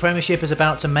 Yes, the Premiership is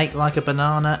about to make like a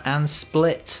banana and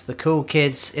split. The cool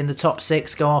kids in the top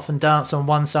 6 go off and dance on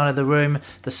one side of the room.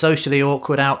 The socially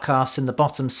awkward outcasts in the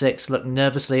bottom 6 look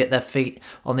nervously at their feet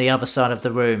on the other side of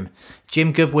the room.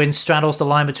 Jim Goodwin straddles the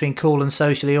line between cool and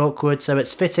socially awkward, so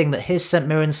it's fitting that his St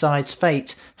Mirren side's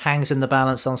fate hangs in the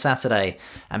balance on Saturday.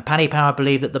 And Paddy Power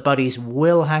believe that the Buddies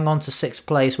will hang on to 6th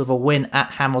place with a win at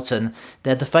Hamilton.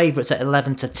 They're the favourites at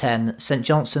 11-10. St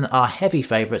Johnstone are heavy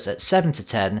favourites at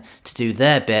 7-10 to do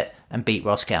their bit and beat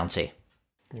Ross County.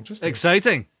 Interesting.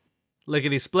 Exciting.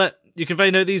 Lickety split. You can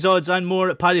find out these odds and more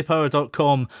at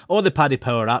paddypower.com or the Paddy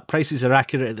Power app. Prices are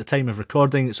accurate at the time of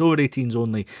recording. It's over 18s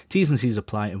only. T's and C's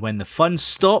apply. And when the fun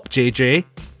stop, JJ.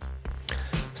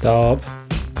 Stop.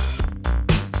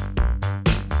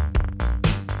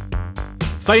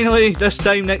 Finally, this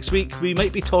time next week, we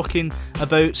might be talking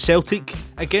about Celtic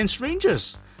against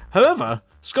Rangers. However,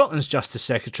 Scotland's Justice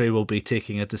Secretary will be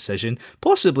taking a decision,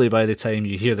 possibly by the time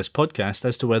you hear this podcast,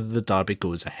 as to whether the derby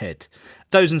goes ahead.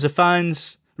 Thousands of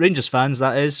fans, Rangers fans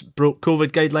that is, broke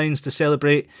COVID guidelines to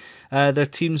celebrate their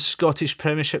team's Scottish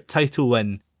Premiership title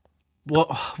win.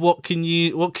 What can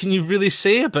you really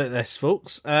say about this,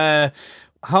 folks? Hamza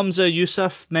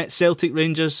Yousaf met Celtic,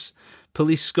 Rangers,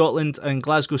 Police Scotland and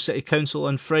Glasgow City Council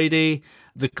on Friday.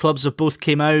 The clubs have both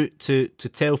came out to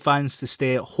tell fans to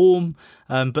stay at home,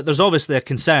 but there's obviously a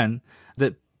concern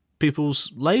that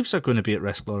people's lives are going to be at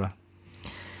risk, Laura.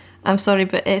 I'm sorry,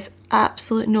 but it's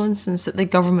absolute nonsense that the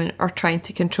government are trying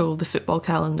to control the football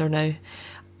calendar now.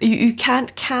 You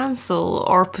can't cancel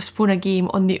or postpone a game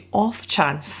on the off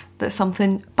chance that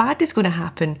something bad is going to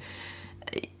happen.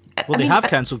 Well, they have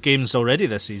cancelled games already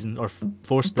this season, or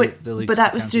forced the league. But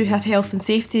that was through health and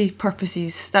safety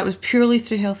purposes. That was purely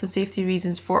through health and safety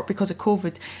reasons because of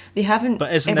COVID. They haven't.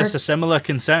 But isn't this a similar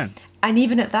concern? And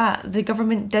even at that, the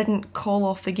government didn't call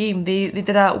off the game. They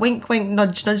did a wink, wink,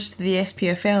 nudge, nudge to the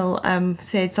SPFL.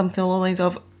 Said something along the lines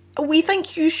of, "We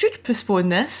think you should postpone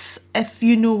this if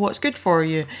you know what's good for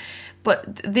you."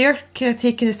 But they're kind of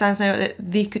taking the stance now that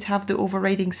they could have the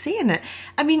overriding say in it.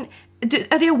 I mean,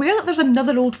 Are they aware that there's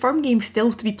another Old Firm game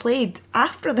still to be played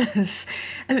after this?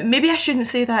 I mean, maybe I shouldn't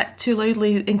say that too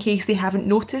loudly in case they haven't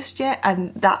noticed yet,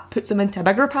 and that puts them into a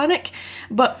bigger panic.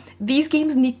 But these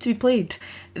games need to be played.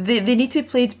 They need to be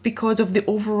played because of the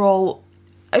overall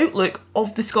outlook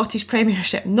of the Scottish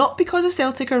Premiership, not because of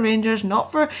Celtic or Rangers,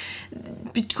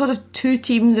 because of two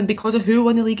teams and because of who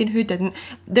won the league and who didn't.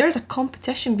 There's a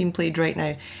competition being played right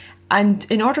now. And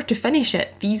in order to finish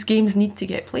it, these games need to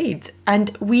get played.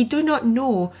 And we do not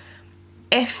know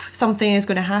if something is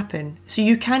going to happen. So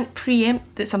you can't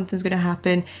preempt that something's going to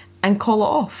happen and call it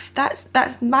off.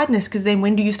 That's madness, because then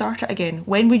when do you start it again?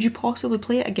 When would you possibly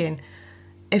play it again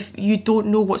if you don't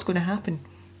know what's going to happen?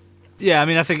 Yeah, I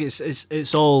mean, I think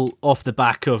it's all off the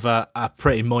back of a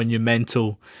pretty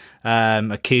monumental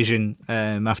occasion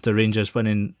after Rangers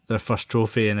winning their first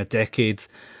trophy in a decade.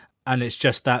 And it's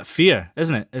just that fear,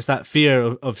 isn't it? It's that fear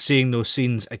of seeing those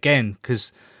scenes again,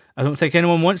 because I don't think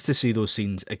anyone wants to see those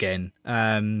scenes again.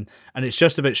 And it's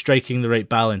just about striking the right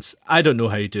balance. I don't know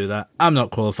how you do that. I'm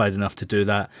not qualified enough to do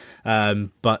that.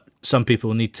 But some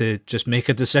people need to just make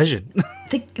a decision.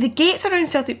 The gates around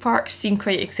Celtic Park seem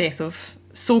quite excessive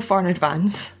so far in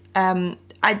advance. I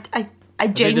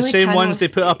genuinely the same ones they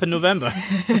put up in November.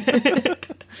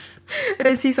 And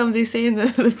I see somebody saying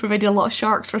that they've provided a lot of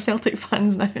sharks for Celtic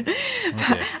fans now. Okay.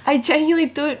 But I genuinely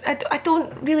don't. I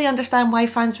don't really understand why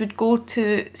fans would go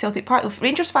to Celtic Park.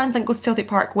 Rangers fans didn't go to Celtic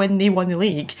Park when they won the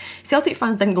league. Celtic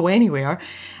fans didn't go anywhere.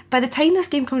 By the time this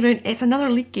game comes around, it's another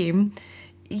league game.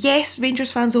 Yes,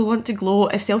 Rangers fans will want to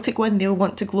gloat. If Celtic win, they'll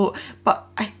want to gloat. But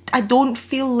I don't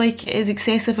feel like it is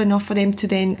excessive enough for them to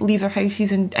then leave their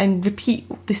houses and repeat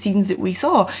the scenes that we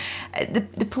saw.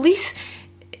 The police...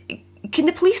 Can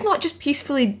the police not just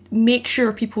peacefully make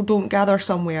sure people don't gather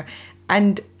somewhere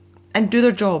and do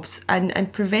their jobs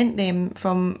and prevent them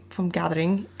from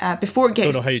gathering before it gets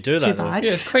don't know how you do that, too bad?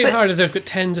 Yeah, it's quite hard if they've got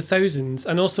tens of thousands,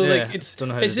 and also it's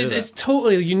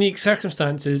totally unique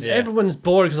circumstances. Yeah. Everyone's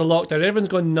bored because of lockdown. Everyone's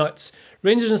gone nuts.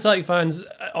 Rangers and Celtic fans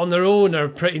on their own are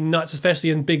pretty nuts, especially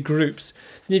in big groups.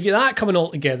 Then you get that coming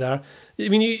all together. I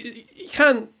mean, you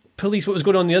can't police what was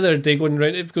going on the other day going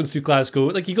through Glasgow.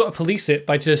 Like, you got to police it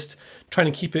by just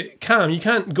trying to keep it calm. You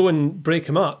can't go and break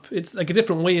them up. It's like a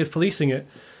different way of policing it.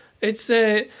 It's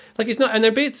it's not, and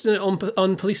they're based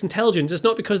on police intelligence. It's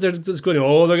not because they're just going,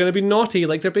 oh, they're going to be naughty.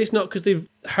 Like, they're based not because they've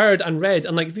heard and read,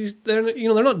 and like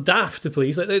they're not daft to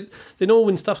police. Like, they know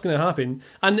when stuff's going to happen.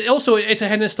 And also, it's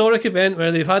an historic event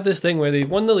where they've had this thing where they've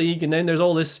won the league, and then there's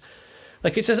all this,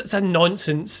 like, it's a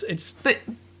nonsense.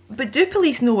 But do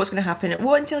police know what's going to happen?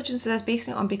 What intelligence is this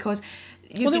basing it on? Because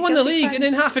they won the league, and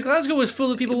then half of Glasgow was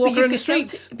full of people walking around the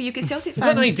streets. But you get Celtic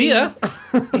fans. An idea.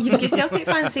 You get Celtic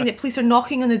fans saying that police are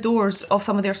knocking on the doors of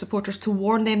some of their supporters to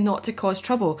warn them not to cause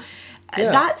trouble.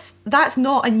 Yeah. That's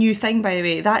not a new thing, by the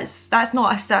way. That's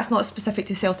not specific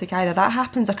to Celtic either. That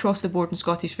happens across the board in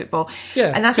Scottish football.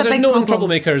 Yeah, and that's a big known problem.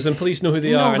 troublemakers, and police know who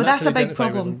they are. No, but that's a big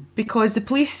problem, because the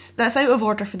police, that's out of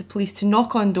order for the police to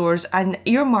knock on doors and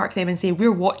earmark them and say,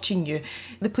 we're watching you.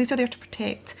 The police are there to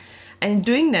protect, and in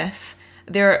doing this,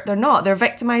 they're not. They're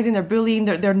victimising. They're bullying.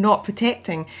 They're not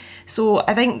protecting. So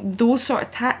I think those sort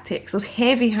of tactics, those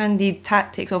heavy-handed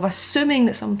tactics of assuming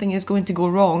that something is going to go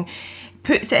wrong,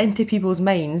 puts it into people's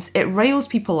minds. It riles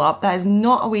people up. That is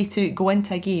not a way to go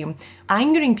into a game.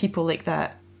 Angering people like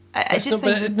that.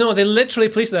 No, they literally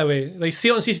police it that way. They see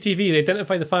it on CCTV, they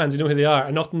identify the fans, they know who they are,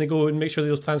 and often they go and make sure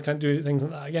those fans can't do things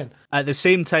like that again. At the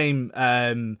same time,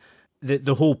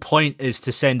 the whole point is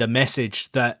to send a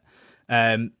message that,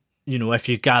 if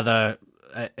you gather,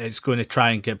 it's going to try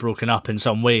and get broken up in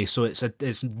some way. So it's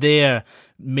there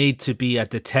made to be a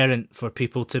deterrent for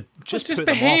people to just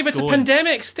behave. It's a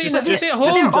pandemic. Stay at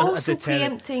home. They're also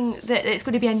preempting that it's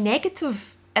going to be a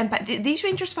negative impact. These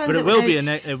Rangers fans, but it will be a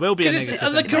negative.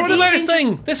 The coronavirus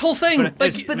thing, this whole thing.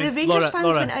 But the Rangers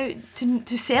fans went out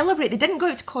to celebrate. They didn't go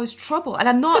out to cause trouble, and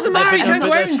I'm not. Doesn't matter. You can't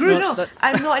go out in groups.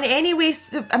 I'm not in any way.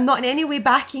 I'm not in any way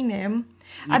backing them.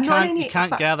 You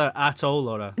can't gather at all,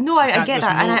 Laura. No, I get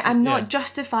that, and I'm not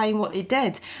justifying what they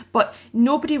did, but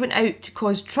nobody went out to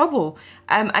cause trouble.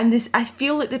 And this, I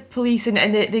feel like the police and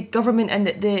the government and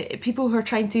the people who are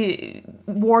trying to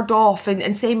ward off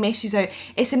and send messages out,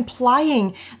 it's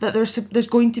implying that there's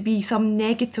going to be some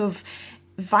negative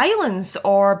violence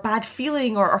or bad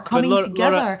feeling or coming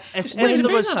together.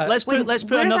 Laura, let's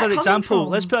put another example.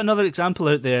 Let's put another example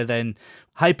out there then.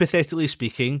 Hypothetically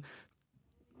speaking,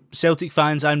 Celtic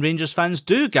fans and Rangers fans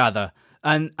do gather,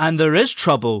 and there is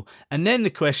trouble, and then the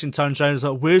question turns around, is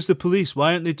like, where's the police?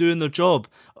 Why aren't they doing their job?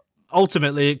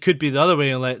 Ultimately, it could be the other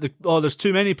way, like, there's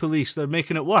too many police, they're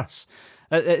making it worse.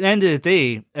 at the end of the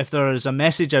day, if there is a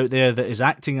message out there that is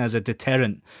acting as a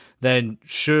deterrent, then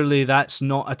surely that's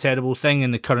not a terrible thing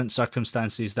in the current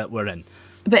circumstances that we're in.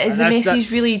 But is the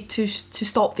message really to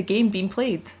stop the game being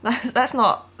played? That's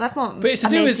not. But it's to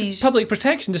do with public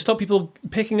protection, to stop people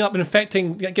picking up and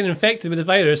getting infected with the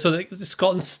virus, so that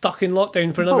Scotland's stuck in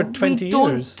lockdown for another 20 years. We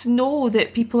don't know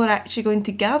that people are actually going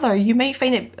to gather. You might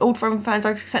find that Old Firm fans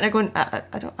are sitting there going,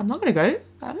 "I'm not going to go out.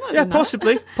 I'm not." Yeah,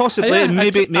 possibly. Yeah,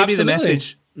 maybe the absolutely.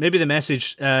 message.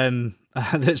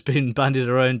 That's been bandied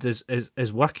around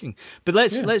is working. But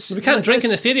we can't drink in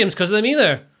the stadiums because of them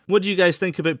either. What do you guys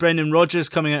think about Brendan Rodgers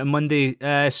coming out on Monday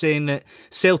saying that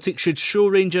Celtic should show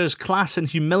Rangers class and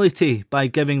humility by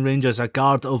giving Rangers a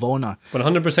guard of honour?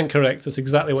 100% correct. That's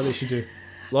exactly what they should do.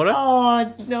 Laura?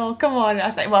 Oh no, come on!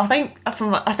 I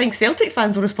think Celtic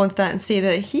fans will respond to that and say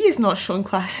that he is not shown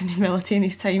class and humility in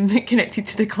his time connected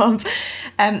to the club.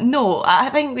 No, I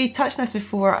think we touched on this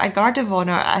before. A guard of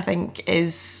honour, I think,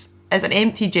 is an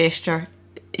empty gesture.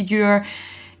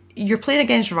 You're playing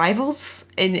against rivals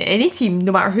in any team,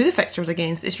 no matter who the fixture's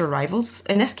against. It's your rivals.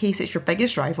 In this case, it's your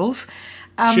biggest rivals.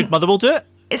 Should Motherwell do it?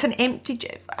 It's an empty.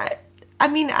 I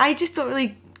mean, I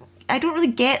don't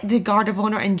really get the guard of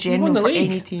honour in general for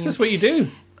any team. Is this what you do?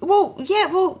 Well, yeah.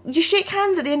 Well, you shake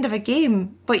hands at the end of a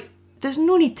game, but there's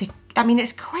no need to. I mean,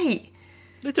 it's quite.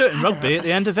 They do it in rugby at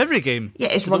the end of every game. Yeah,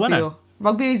 it's rugby though.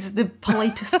 Rugby is the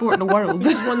politest sport in the world.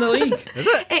 Who's won the league? Is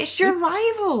it? It's your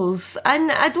rivals.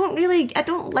 And I don't like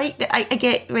that. I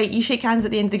get, right, you shake hands at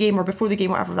the end of the game or before the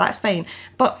game, whatever, that's fine.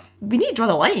 But we need to draw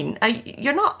the line.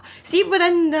 You're not, see,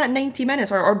 within that 90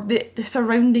 minutes or the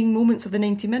surrounding moments of the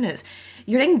 90 minutes,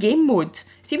 you're in game mode.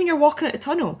 See, when you're walking out the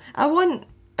tunnel, I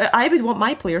would want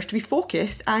my players to be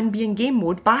focused and be in game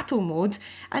mode, battle mode,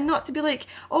 and not to be like,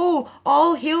 oh,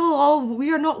 all hail, all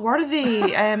we are not worthy.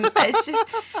 It's just,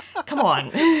 come on.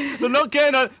 They're not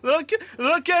getting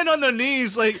on their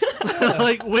knees like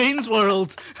like Wayne's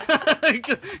World,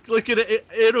 looking at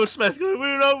Aerosmith going,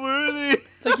 we're not worthy.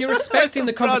 Like, you're respecting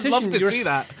the competition. I'd love to see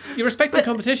that. You're respecting the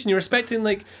competition. You're respecting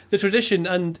like the tradition,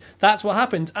 and that's what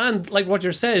happens. And like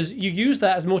Roger says, you use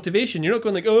that as motivation. You're not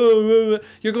going like, oh.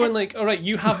 You're going like, all right,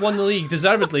 you have won the league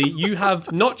deservedly. You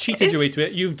have not cheated your way to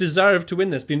it. You've deserved to win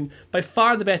this. Been by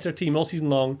far the better team all season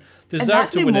long.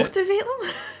 Deserved to win it. Motivate them.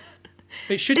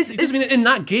 It doesn't mean in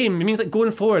that game. It means like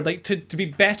going forward, like to be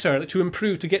better, like, to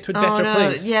improve, to get to a better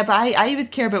place. Yeah, but I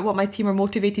would care about what my team are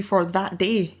motivated for that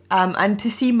day. And to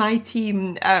see my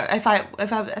team, if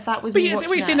that was. But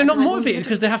you're saying they're not motivated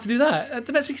because they have to do that.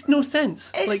 That makes no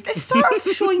sense. It's sort of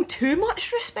showing too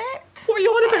much respect. What are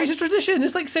you on about? It's a tradition.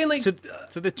 It's like saying like to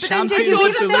the champions of the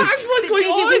league. What's going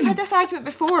on? We've had this argument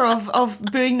before of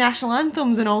booing national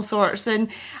anthems and all sorts, and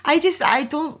I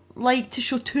don't like to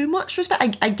show too much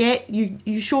respect. I get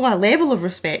you show a level of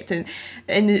respect in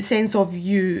the sense of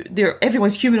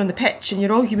everyone's human on the pitch, and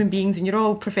you're all human beings and you're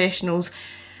all professionals.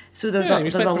 So there's a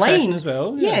line as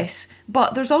well. Yeah. Yes,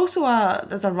 but there's also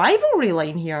a rivalry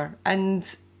line here,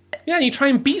 and you try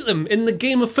and beat them in the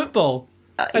game of football.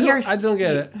 I don't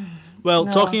get it. Well,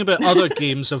 talking about other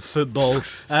games of football,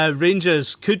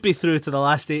 Rangers could be through to the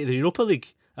last 8 of the Europa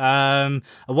League. A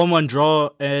 1-1 draw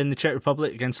in the Czech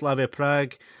Republic against Slavia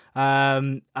Prague.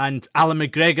 And Alan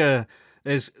McGregor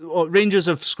Rangers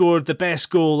have scored the best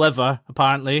goal ever,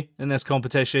 apparently, in this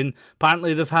competition.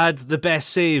 Apparently, they've had the best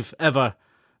save ever.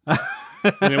 I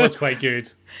mean, it was quite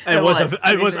good. It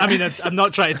was. I mean, I'm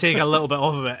not trying to take a little bit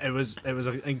off of it. It was.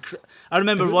 I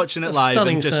remember watching it live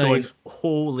and just going,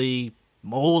 "Holy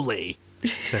moly!"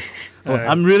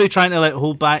 I'm really trying to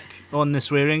hold back on the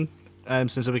swearing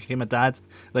since I became a dad,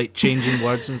 changing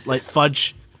words and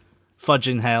fudge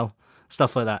in hell,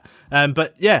 stuff like that.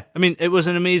 But yeah, I mean, it was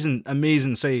an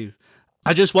amazing save.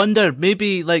 I just wonder,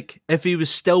 maybe if he was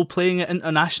still playing at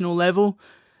international level.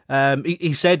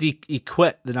 He said he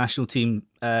quit the national team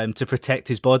to protect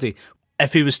his body.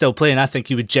 If he was still playing, I think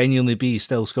he would genuinely be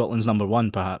still Scotland's number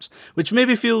one, perhaps. Which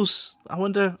maybe feels, I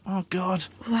wonder, oh God.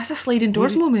 Well, that's a sliding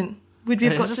doors moment. Would we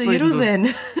have got to the Euros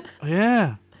then?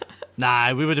 Yeah.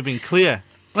 Nah, we would have been clear.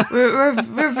 we're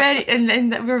very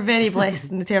and we're very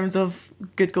blessed in the terms of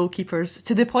good goalkeepers,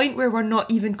 to the point where we're not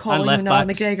even calling on Alan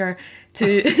McGregor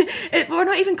we're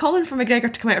not even calling for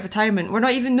McGregor to come out of retirement. We're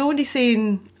not even nobody's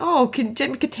saying, we could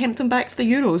tempt him back for the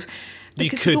Euros. You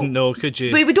couldn't know, could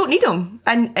you? But we don't need him,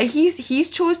 and he's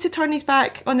chose to turn his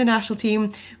back on the national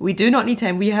team. We do not need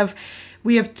him. We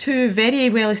have two very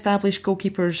well established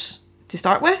goalkeepers to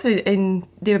start with in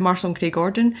David Marshall and Craig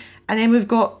Gordon, and then we've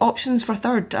got options for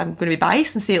third. I'm going to be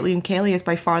biased and say that Liam Kelly is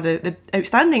by far the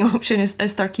outstanding option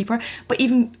as third keeper, but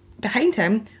even behind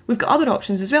him, we've got other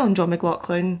options as well, in John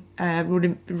McLaughlin,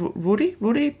 Robbie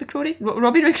McCrory.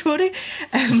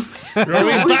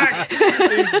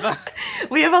 He's back.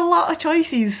 We have a lot of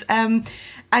choices.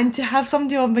 And to have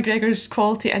somebody of McGregor's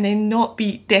quality and then not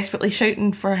be desperately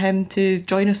shouting for him to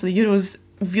join us for the Euros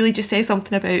really just says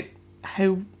something about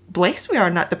how blessed we are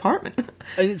in that department.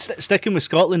 And sticking with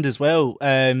Scotland as well,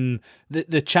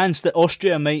 the chance that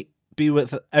Austria might be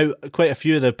without quite a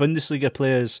few of their Bundesliga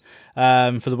players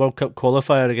for the World Cup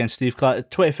qualifier against Steve Clark,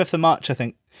 25th of March, I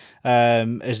think,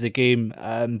 is the game.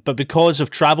 But because of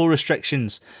travel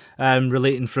restrictions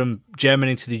relating from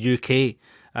Germany to the UK,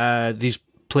 these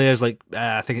players like,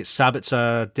 I think it's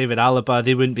Sabitzer, David Alaba,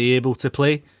 they wouldn't be able to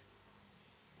play.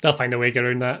 They'll find a way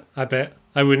around that, I bet.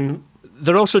 I wouldn't.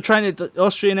 They're also the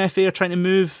Austrian FA are trying to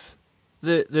move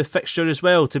the fixture as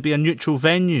well to be a neutral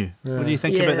venue. Yeah. What do you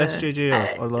think about this,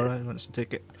 JJ, or Laura wants to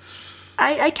take it?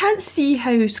 I can't see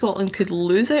how Scotland could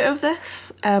lose out of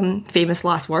this. Famous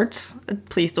last words.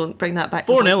 Please don't bring that back.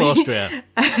 4-0 Austria.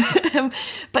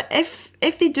 But if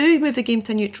they do move the game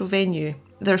to a neutral venue,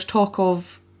 there's talk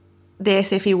of the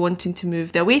SFA wanting to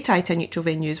move the away tie to a neutral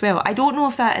venue as well. I don't know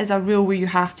if that is a rule where you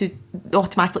have to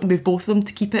automatically move both of them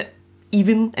to keep it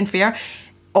even and fair.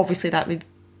 Obviously, that would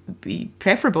be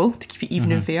preferable to keep it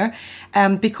even and fair,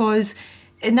 because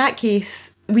in that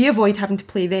case, we avoid having to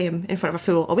play them in front of a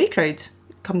full away crowd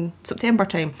come September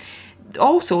time.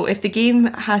 Also, if the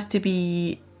game has to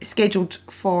be scheduled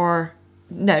for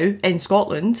now in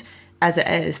Scotland, as it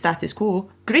is status quo,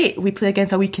 great, we play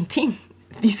against a weakened team.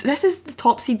 This is the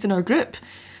top seeds in our group.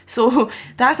 So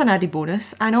that's an added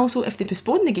bonus. And also, if they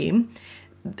postpone the game,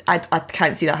 I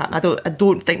can't see that happen. I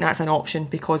don't think that's an option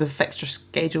because of fixture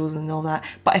schedules and all that.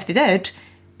 But if they did,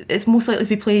 it's most likely to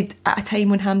be played at a time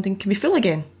when Hampden can be full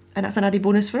again. And that's an added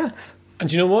bonus for us. And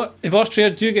do you know what? If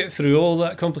Austria do get through all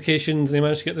that complications and they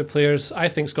manage to get their players, I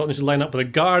think Scotland should line up with a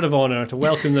guard of honour to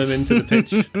welcome them into the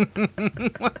pitch.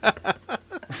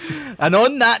 And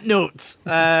on that note,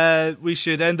 we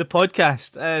should end the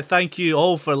podcast. Thank you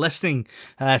all for listening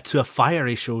to a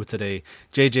fiery show today.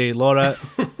 JJ, Laura,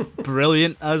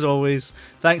 brilliant as always.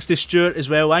 Thanks to Stuart as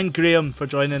well and Graham for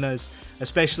joining us,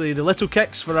 especially the Little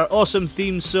Kicks for our awesome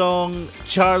theme song.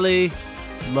 Charlie,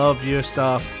 love your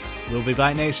stuff. We'll be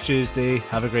back next Tuesday.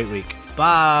 Have a great week.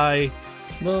 Bye.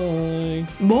 Bye.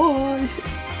 Bye.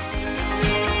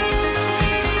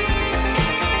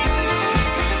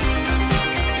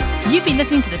 You've been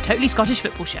listening to the Totally Scottish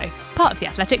Football Show, part of the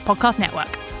Athletic Podcast Network.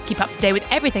 Keep up to date with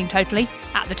everything Totally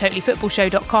at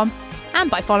thetotallyfootballshow.com and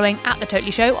by following at The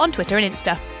Totally Show on Twitter and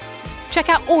Insta. Check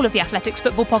out all of the Athletics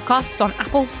football podcasts on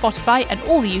Apple, Spotify and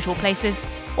all the usual places,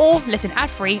 or listen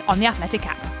ad-free on the Athletic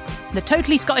app. The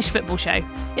Totally Scottish Football Show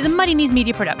is a Muddy Knees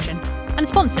Media production and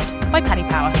sponsored by Paddy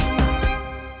Power.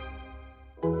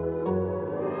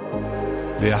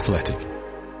 The Athletic.